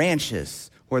 the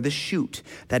branches or the shoot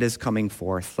that is coming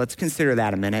forth. Let's consider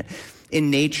that a minute.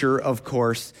 In nature, of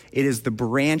course, it is the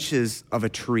branches of a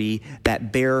tree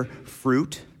that bear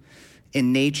fruit.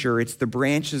 In nature, it's the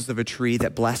branches of a tree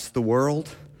that bless the world,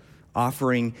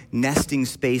 offering nesting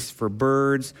space for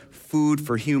birds, food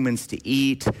for humans to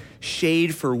eat,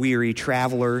 shade for weary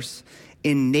travelers.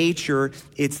 In nature,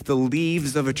 it's the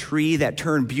leaves of a tree that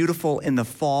turn beautiful in the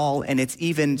fall, and it's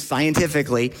even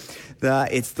scientifically,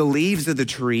 it's the leaves of the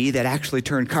tree that actually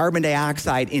turn carbon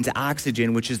dioxide into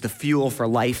oxygen, which is the fuel for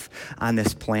life on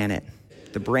this planet.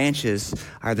 The branches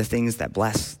are the things that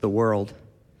bless the world.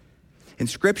 In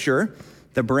Scripture,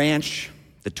 the branch,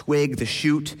 the twig, the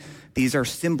shoot, these are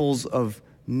symbols of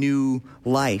new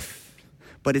life.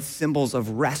 But it's symbols of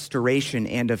restoration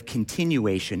and of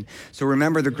continuation. So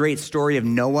remember the great story of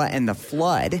Noah and the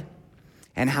flood,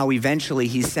 and how eventually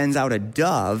he sends out a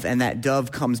dove, and that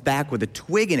dove comes back with a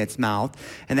twig in its mouth,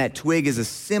 and that twig is a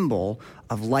symbol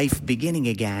of life beginning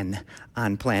again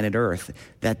on planet Earth,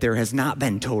 that there has not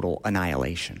been total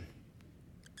annihilation.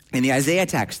 In the Isaiah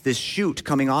text, this shoot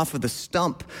coming off of the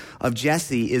stump of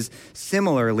Jesse is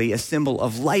similarly a symbol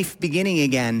of life beginning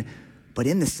again, but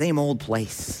in the same old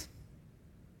place.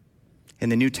 In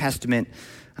the New Testament,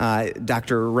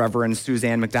 Dr. Reverend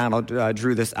Suzanne McDonald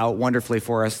drew this out wonderfully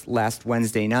for us last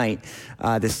Wednesday night,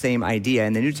 the same idea.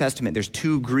 In the New Testament, there's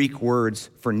two Greek words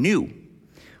for new.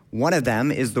 One of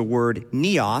them is the word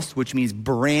neos, which means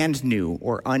brand new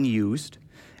or unused.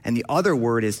 And the other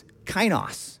word is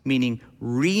kainos, meaning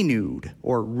renewed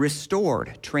or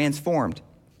restored, transformed.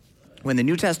 When the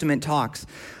New Testament talks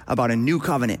about a new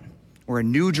covenant or a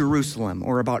new Jerusalem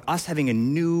or about us having a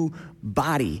new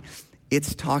body,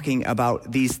 it's talking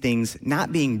about these things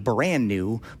not being brand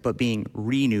new, but being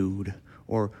renewed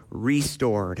or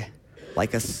restored,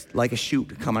 like a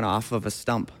shoot coming off of a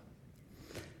stump.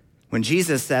 When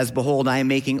Jesus says, "Behold, I am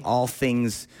making all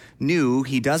things new,"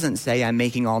 he doesn't say, "I'm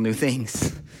making all new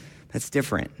things." That's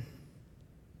different.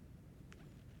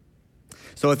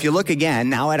 So if you look again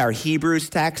now at our Hebrews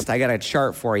text, I got a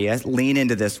chart for you. Lean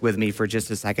into this with me for just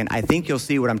a second. I think you'll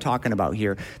see what I'm talking about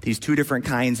here. These two different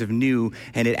kinds of new,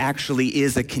 and it actually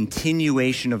is a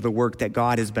continuation of the work that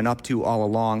God has been up to all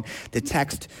along. The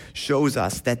text shows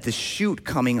us that the shoot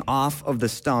coming off of the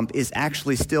stump is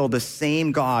actually still the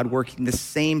same God working the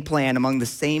same plan among the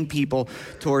same people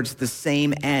towards the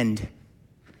same end.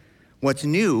 What's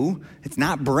new, it's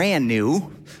not brand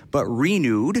new, but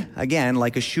renewed, again,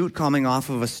 like a shoot coming off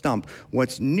of a stump.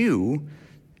 What's new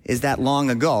is that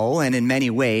long ago, and in many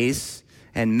ways,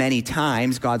 And many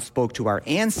times God spoke to our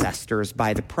ancestors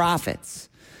by the prophets.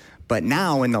 But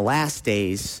now in the last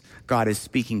days, God is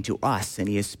speaking to us, and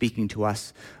he is speaking to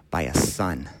us by a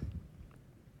son.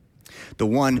 The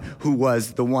one who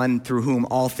was the one through whom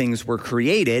all things were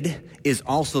created is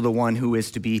also the one who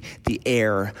is to be the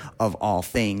heir of all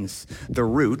things. The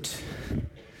root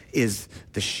is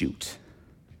the shoot.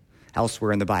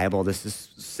 Elsewhere in the Bible, this is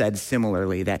said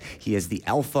similarly, that he is the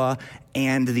Alpha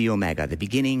and the Omega, the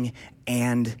beginning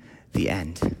and the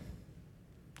end.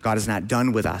 God is not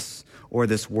done with us or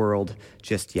this world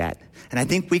just yet. And I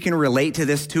think we can relate to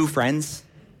this too, friends.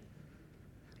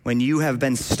 When you have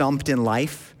been stumped in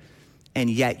life and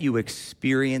yet you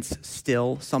experience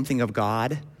still something of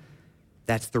God,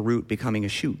 that's the root becoming a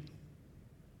shoot.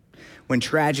 When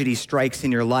tragedy strikes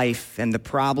in your life and the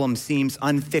problem seems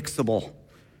unfixable,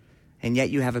 and yet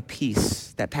you have a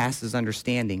peace that passes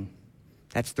understanding,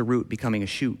 that's the root becoming a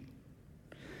shoot.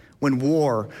 When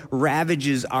war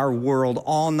ravages our world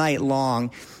all night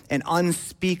long and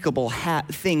unspeakable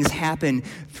things happen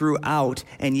throughout,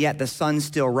 and yet the sun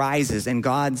still rises and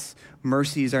God's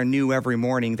mercies are new every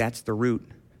morning, that's the root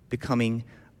becoming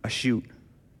a shoot.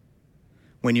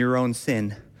 When your own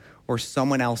sin or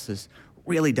someone else's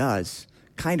really does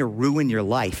kind of ruin your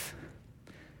life,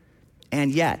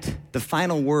 and yet the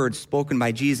final word spoken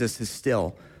by Jesus is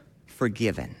still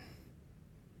forgiven.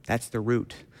 That's the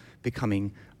root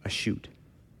becoming a shoot.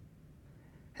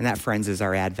 And that, friends, is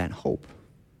our Advent hope.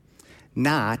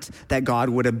 Not that God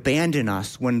would abandon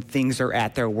us when things are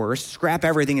at their worst, scrap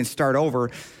everything and start over,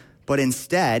 but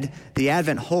instead, the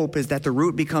Advent hope is that the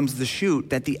root becomes the shoot,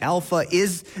 that the Alpha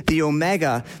is the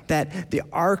Omega, that the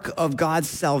arc of God's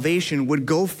salvation would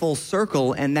go full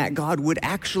circle, and that God would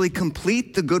actually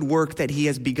complete the good work that he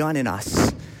has begun in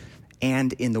us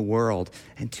and in the world.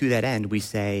 And to that end, we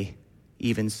say,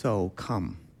 even so,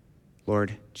 come,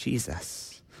 Lord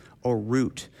Jesus, O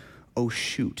root, O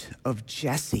shoot of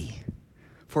Jesse,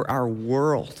 for our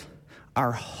world,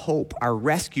 our hope, our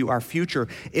rescue, our future,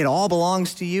 it all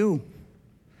belongs to you.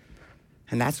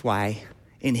 And that's why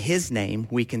in his name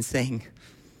we can sing,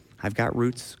 I've got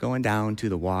roots going down to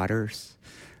the waters.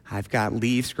 I've got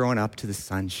leaves growing up to the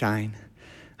sunshine.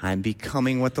 I'm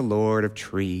becoming what the Lord of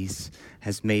trees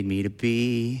has made me to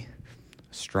be,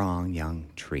 a strong young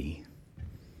tree.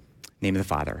 In the name of the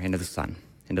Father, and of the Son,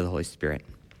 and of the Holy Spirit.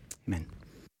 Amen.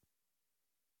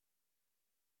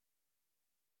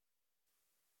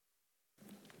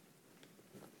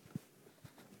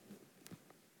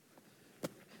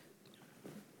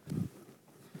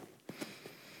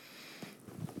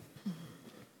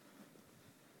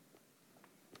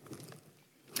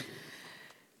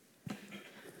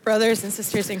 Brothers and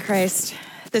sisters in Christ,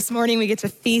 this morning we get to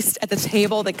feast at the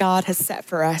table that God has set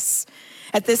for us.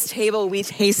 At this table, we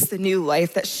taste the new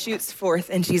life that shoots forth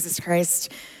in Jesus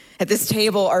Christ. At this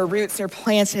table, our roots are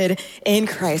planted in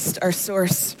Christ, our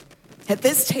source. At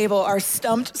this table, our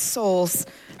stumped souls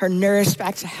are nourished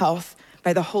back to health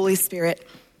by the Holy Spirit.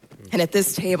 And at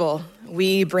this table,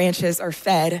 we branches are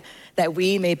fed that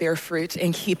we may bear fruit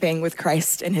in keeping with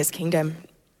Christ and his kingdom.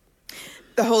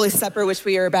 The Holy Supper, which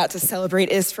we are about to celebrate,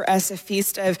 is for us a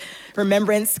feast of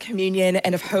remembrance, communion,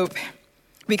 and of hope.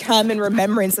 We come in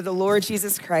remembrance of the Lord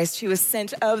Jesus Christ, who was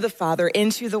sent of the Father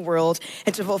into the world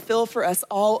and to fulfill for us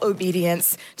all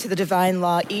obedience to the divine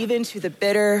law, even to the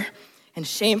bitter and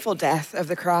shameful death of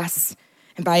the cross.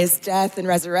 And by his death and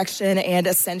resurrection and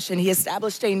ascension, he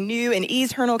established a new and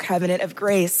eternal covenant of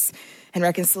grace and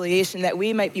reconciliation that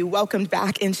we might be welcomed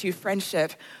back into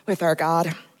friendship with our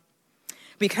God.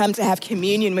 We come to have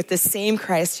communion with the same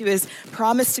Christ who has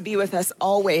promised to be with us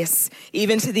always,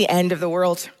 even to the end of the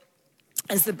world.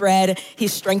 As the bread, he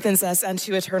strengthens us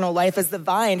unto eternal life. As the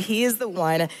vine, he is the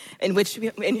one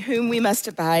in whom we must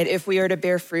abide if we are to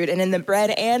bear fruit. And in the bread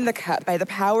and the cup, by the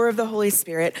power of the Holy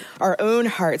Spirit, our own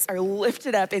hearts are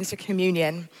lifted up into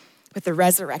communion with the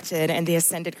resurrected and the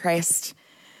ascended Christ.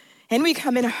 And we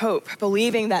come in hope,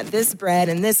 believing that this bread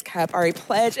and this cup are a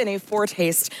pledge and a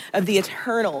foretaste of the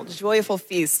eternal, joyful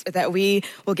feast that we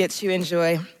will get to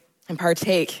enjoy and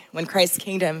partake when Christ's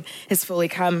kingdom is fully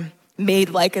come, made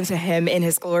like unto him in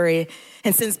his glory.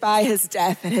 And since by his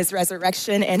death and his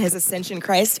resurrection and his ascension,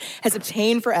 Christ has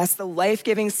obtained for us the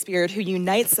life-giving Spirit who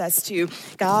unites us to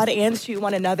God and to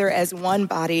one another as one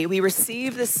body, we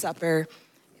receive this supper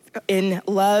in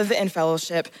love and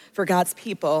fellowship for God's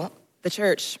people, the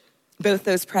church, both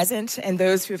those present and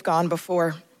those who have gone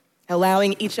before,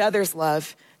 allowing each other's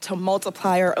love to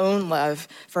multiply our own love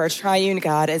for our triune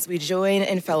God as we join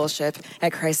in fellowship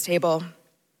at Christ's table.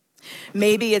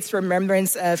 Maybe it's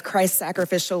remembrance of Christ's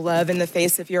sacrificial love in the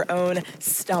face of your own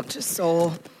stumped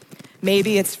soul.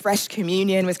 Maybe it's fresh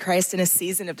communion with Christ in a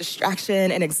season of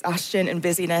distraction and exhaustion and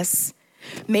busyness.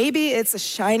 Maybe it's a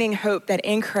shining hope that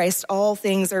in Christ all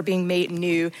things are being made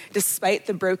new despite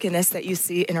the brokenness that you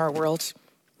see in our world.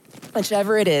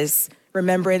 Whichever it is,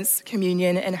 remembrance,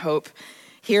 communion, and hope,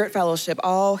 here at Fellowship,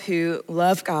 all who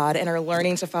love God and are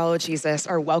learning to follow Jesus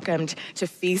are welcomed to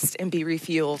feast and be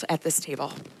refueled at this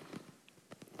table.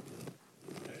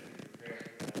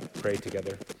 Pray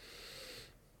together.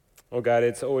 Oh God,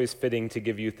 it's always fitting to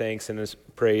give you thanks and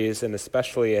praise, and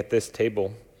especially at this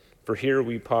table. For here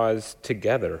we pause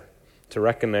together to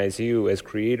recognize you as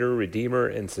creator, redeemer,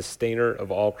 and sustainer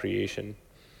of all creation.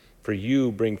 For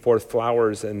you bring forth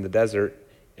flowers in the desert,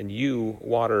 and you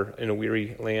water in a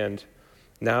weary land.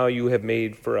 Now you have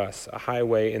made for us a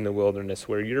highway in the wilderness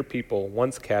where your people,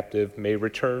 once captive, may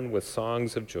return with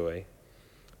songs of joy.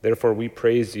 Therefore we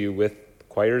praise you with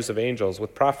choirs of angels,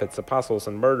 with prophets, apostles,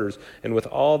 and martyrs, and with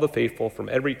all the faithful from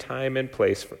every time and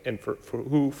place,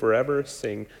 who forever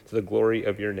sing to the glory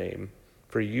of your name.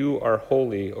 For you are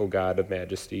holy, O God of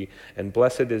majesty, and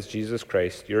blessed is Jesus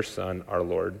Christ, your Son, our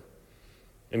Lord.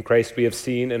 In Christ we have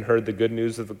seen and heard the good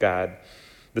news of God.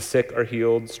 The sick are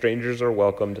healed, strangers are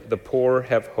welcomed, the poor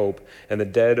have hope, and the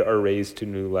dead are raised to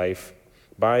new life.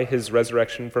 By his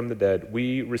resurrection from the dead,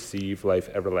 we receive life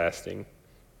everlasting.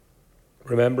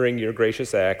 Remembering your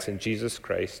gracious acts in Jesus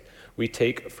Christ, we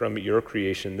take from your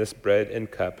creation this bread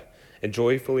and cup and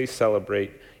joyfully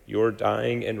celebrate your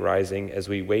dying and rising as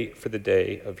we wait for the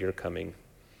day of your coming.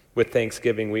 With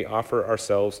thanksgiving, we offer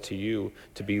ourselves to you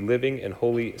to be living and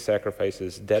holy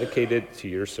sacrifices dedicated to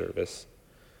your service.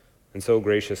 And so,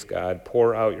 gracious God,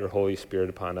 pour out your Holy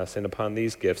Spirit upon us and upon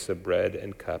these gifts of bread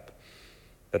and cup,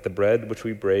 that the bread which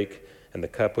we break and the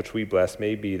cup which we bless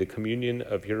may be the communion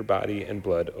of your body and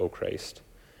blood, O Christ.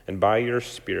 And by your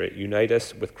Spirit, unite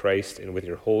us with Christ and with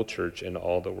your whole church in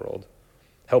all the world.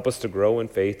 Help us to grow in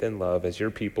faith and love as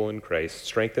your people in Christ.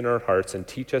 Strengthen our hearts and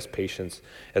teach us patience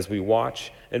as we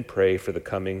watch and pray for the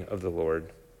coming of the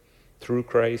Lord. Through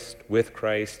Christ, with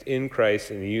Christ, in Christ,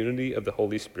 in the unity of the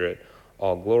Holy Spirit,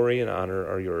 all glory and honor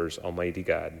are yours, Almighty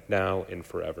God, now and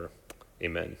forever.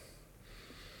 Amen.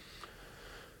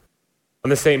 On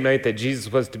the same night that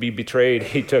Jesus was to be betrayed,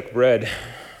 he took bread.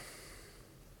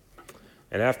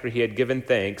 And after he had given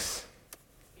thanks,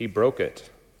 he broke it.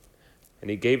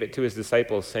 And he gave it to his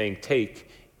disciples, saying, "Take,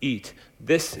 eat.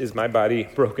 This is my body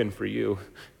broken for you.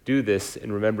 Do this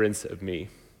in remembrance of me."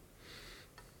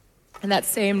 And that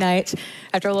same night,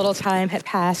 after a little time had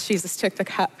passed, Jesus took the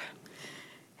cup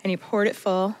and he poured it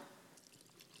full.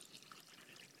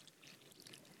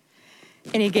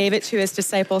 And he gave it to his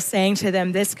disciples, saying to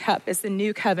them, "This cup is the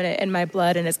new covenant in my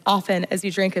blood, and as often as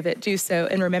you drink of it, do so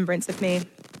in remembrance of me."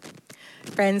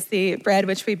 Friends, the bread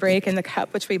which we break and the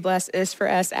cup which we bless is for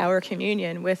us our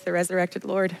communion with the resurrected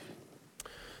Lord.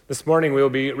 This morning we will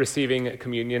be receiving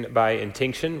communion by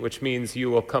intinction, which means you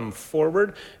will come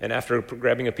forward, and after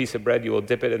grabbing a piece of bread, you will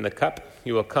dip it in the cup.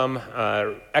 You will come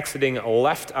exiting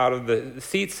left out of the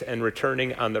seats and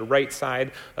returning on the right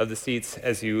side of the seats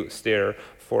as you stare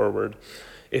forward.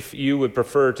 If you would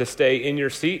prefer to stay in your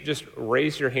seat, just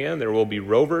raise your hand. There will be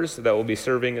rovers that will be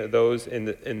serving those in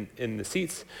the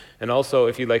seats. And also,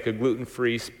 if you'd like a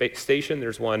gluten-free station,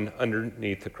 there's one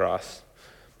underneath the cross.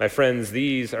 My friends,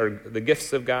 these are the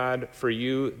gifts of God for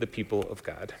you, the people of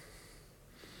God.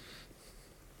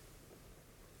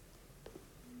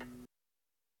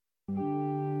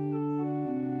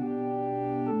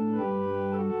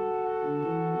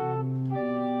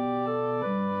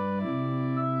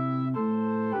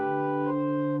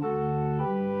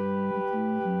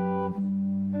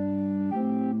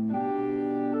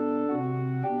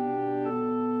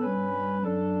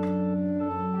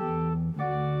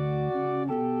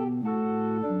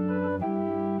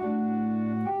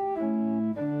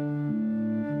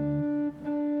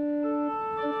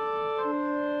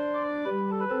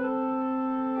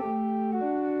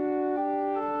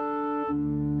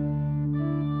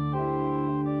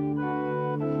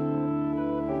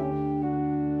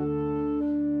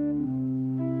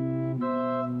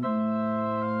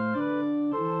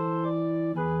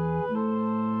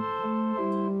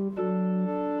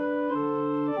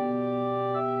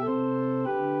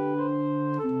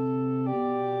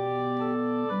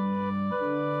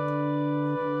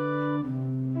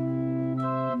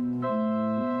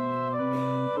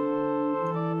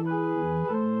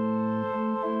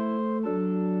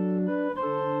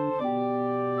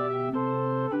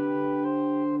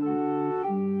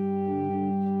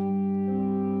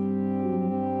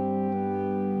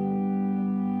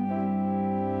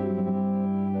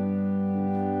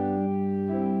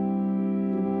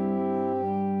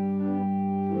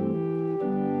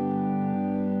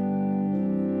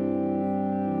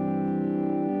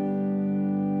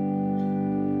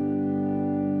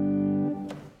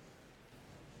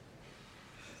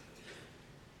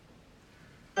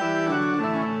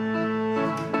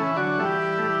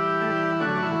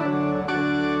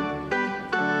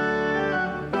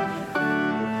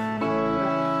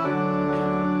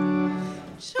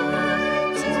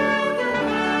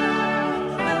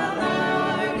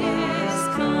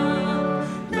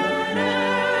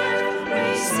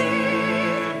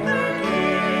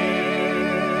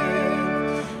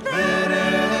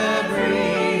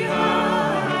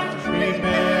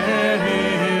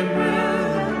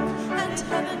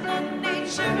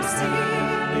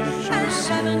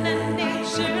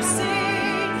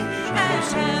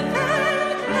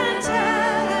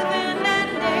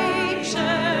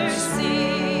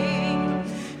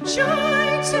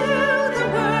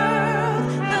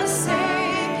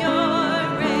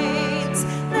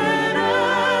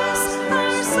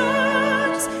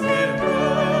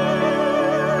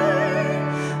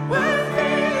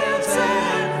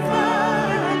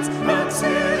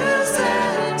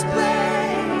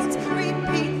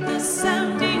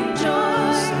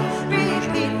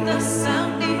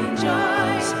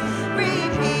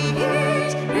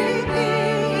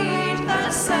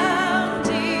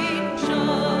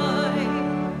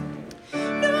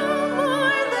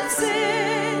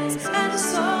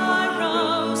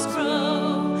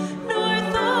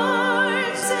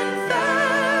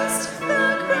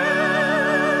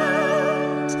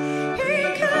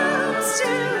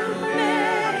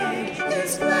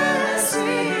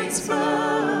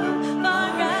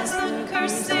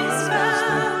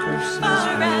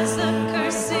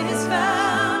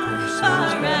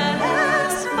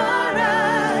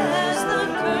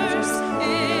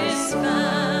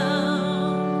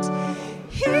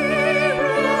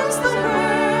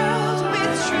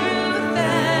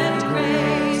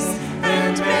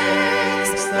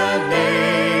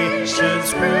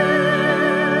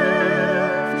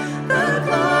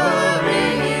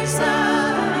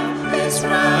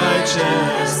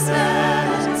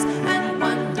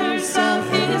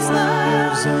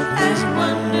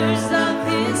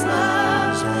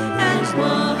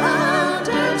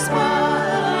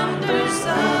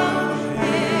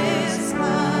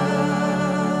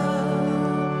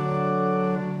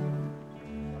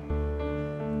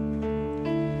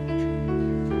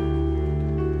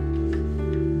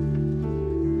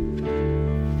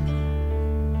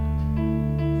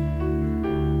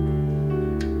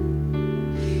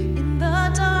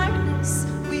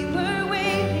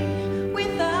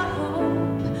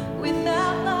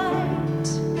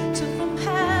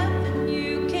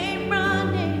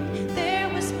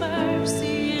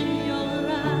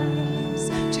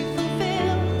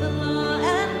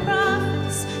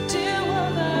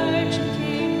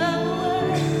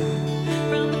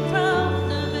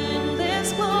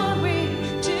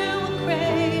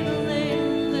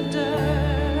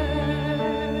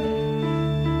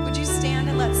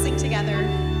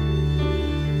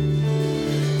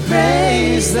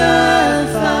 Praise the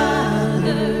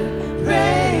Father,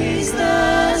 praise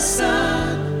the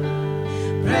Son,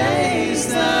 praise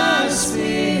the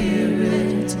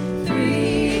Spirit,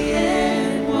 three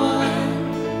in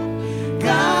one.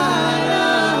 God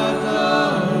of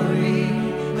glory,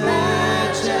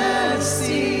 majesty,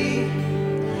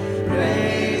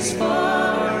 praise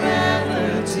forever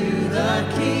to the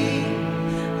King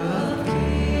of Kings.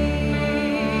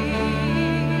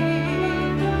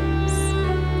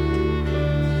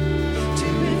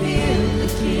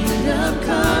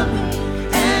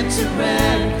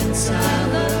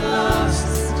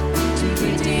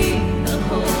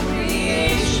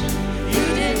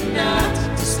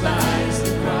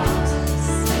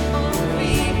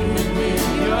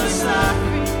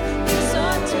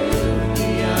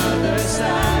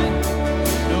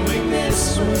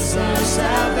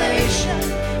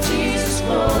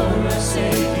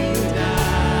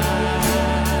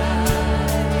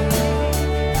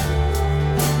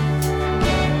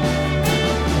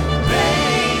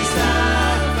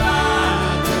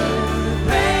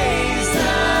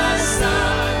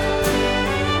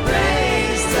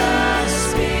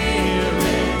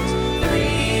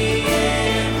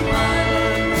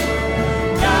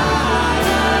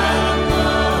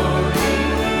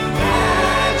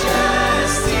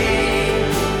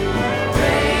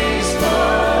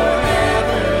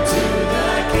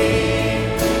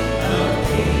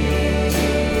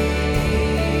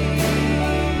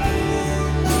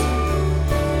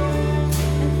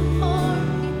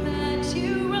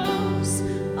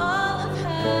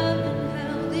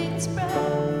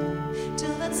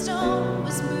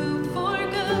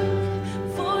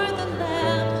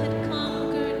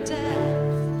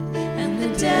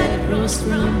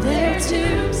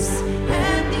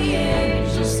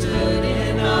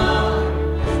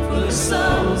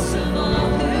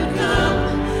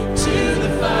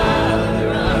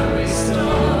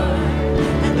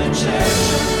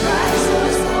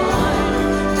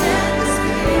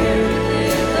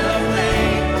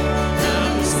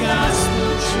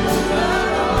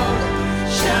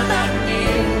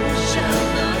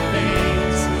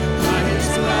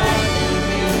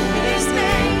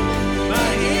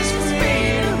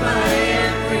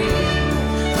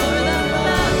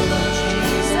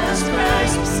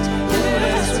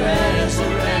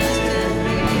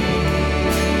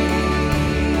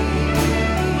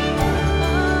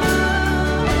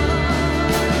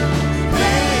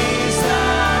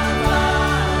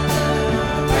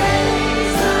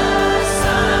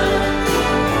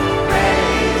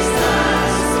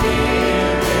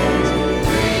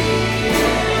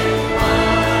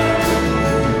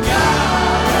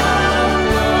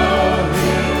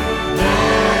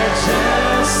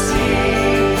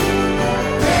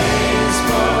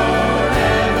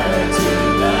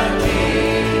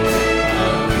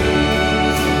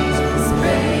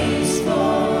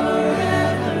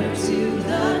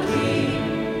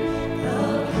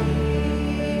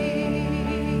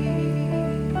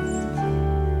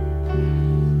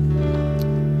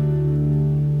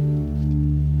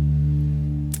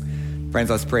 Friends,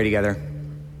 let's pray together.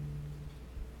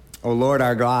 O Lord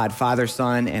our God, Father,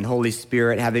 Son, and Holy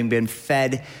Spirit, having been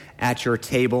fed at your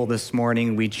table this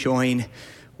morning, we join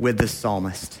with the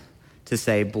psalmist to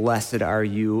say, "Blessed are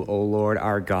you, O Lord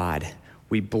our God.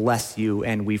 We bless you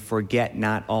and we forget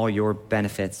not all your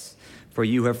benefits. For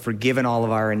you have forgiven all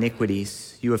of our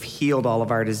iniquities. You have healed all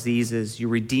of our diseases. You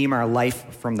redeem our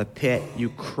life from the pit. You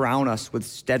crown us with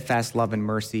steadfast love and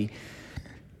mercy.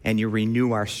 And you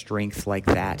renew our strength like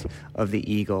that of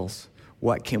the eagles.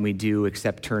 What can we do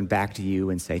except turn back to you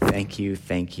and say, thank you,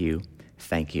 thank you,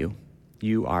 thank you.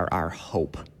 You are our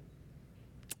hope."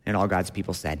 And all God's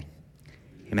people said,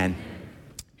 amen.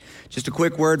 Just a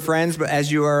quick word, friends, but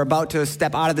as you are about to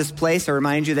step out of this place, I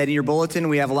remind you that in your bulletin,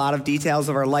 we have a lot of details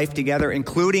of our life together,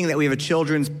 including that we have a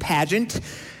children's pageant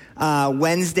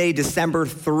Wednesday, December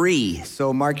 3.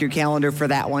 So mark your calendar for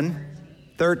that one.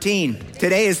 13.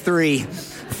 Today is 3.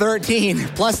 13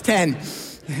 plus 10.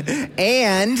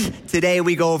 And today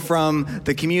we go from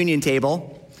the communion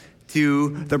table to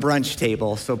the brunch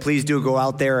table. So please do go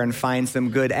out there and find some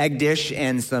good egg dish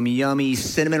and some yummy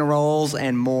cinnamon rolls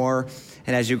and more.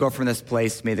 And as you go from this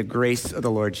place, may the grace of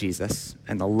the Lord Jesus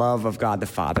and the love of God the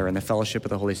Father and the fellowship of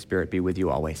the Holy Spirit be with you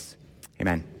always.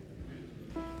 Amen.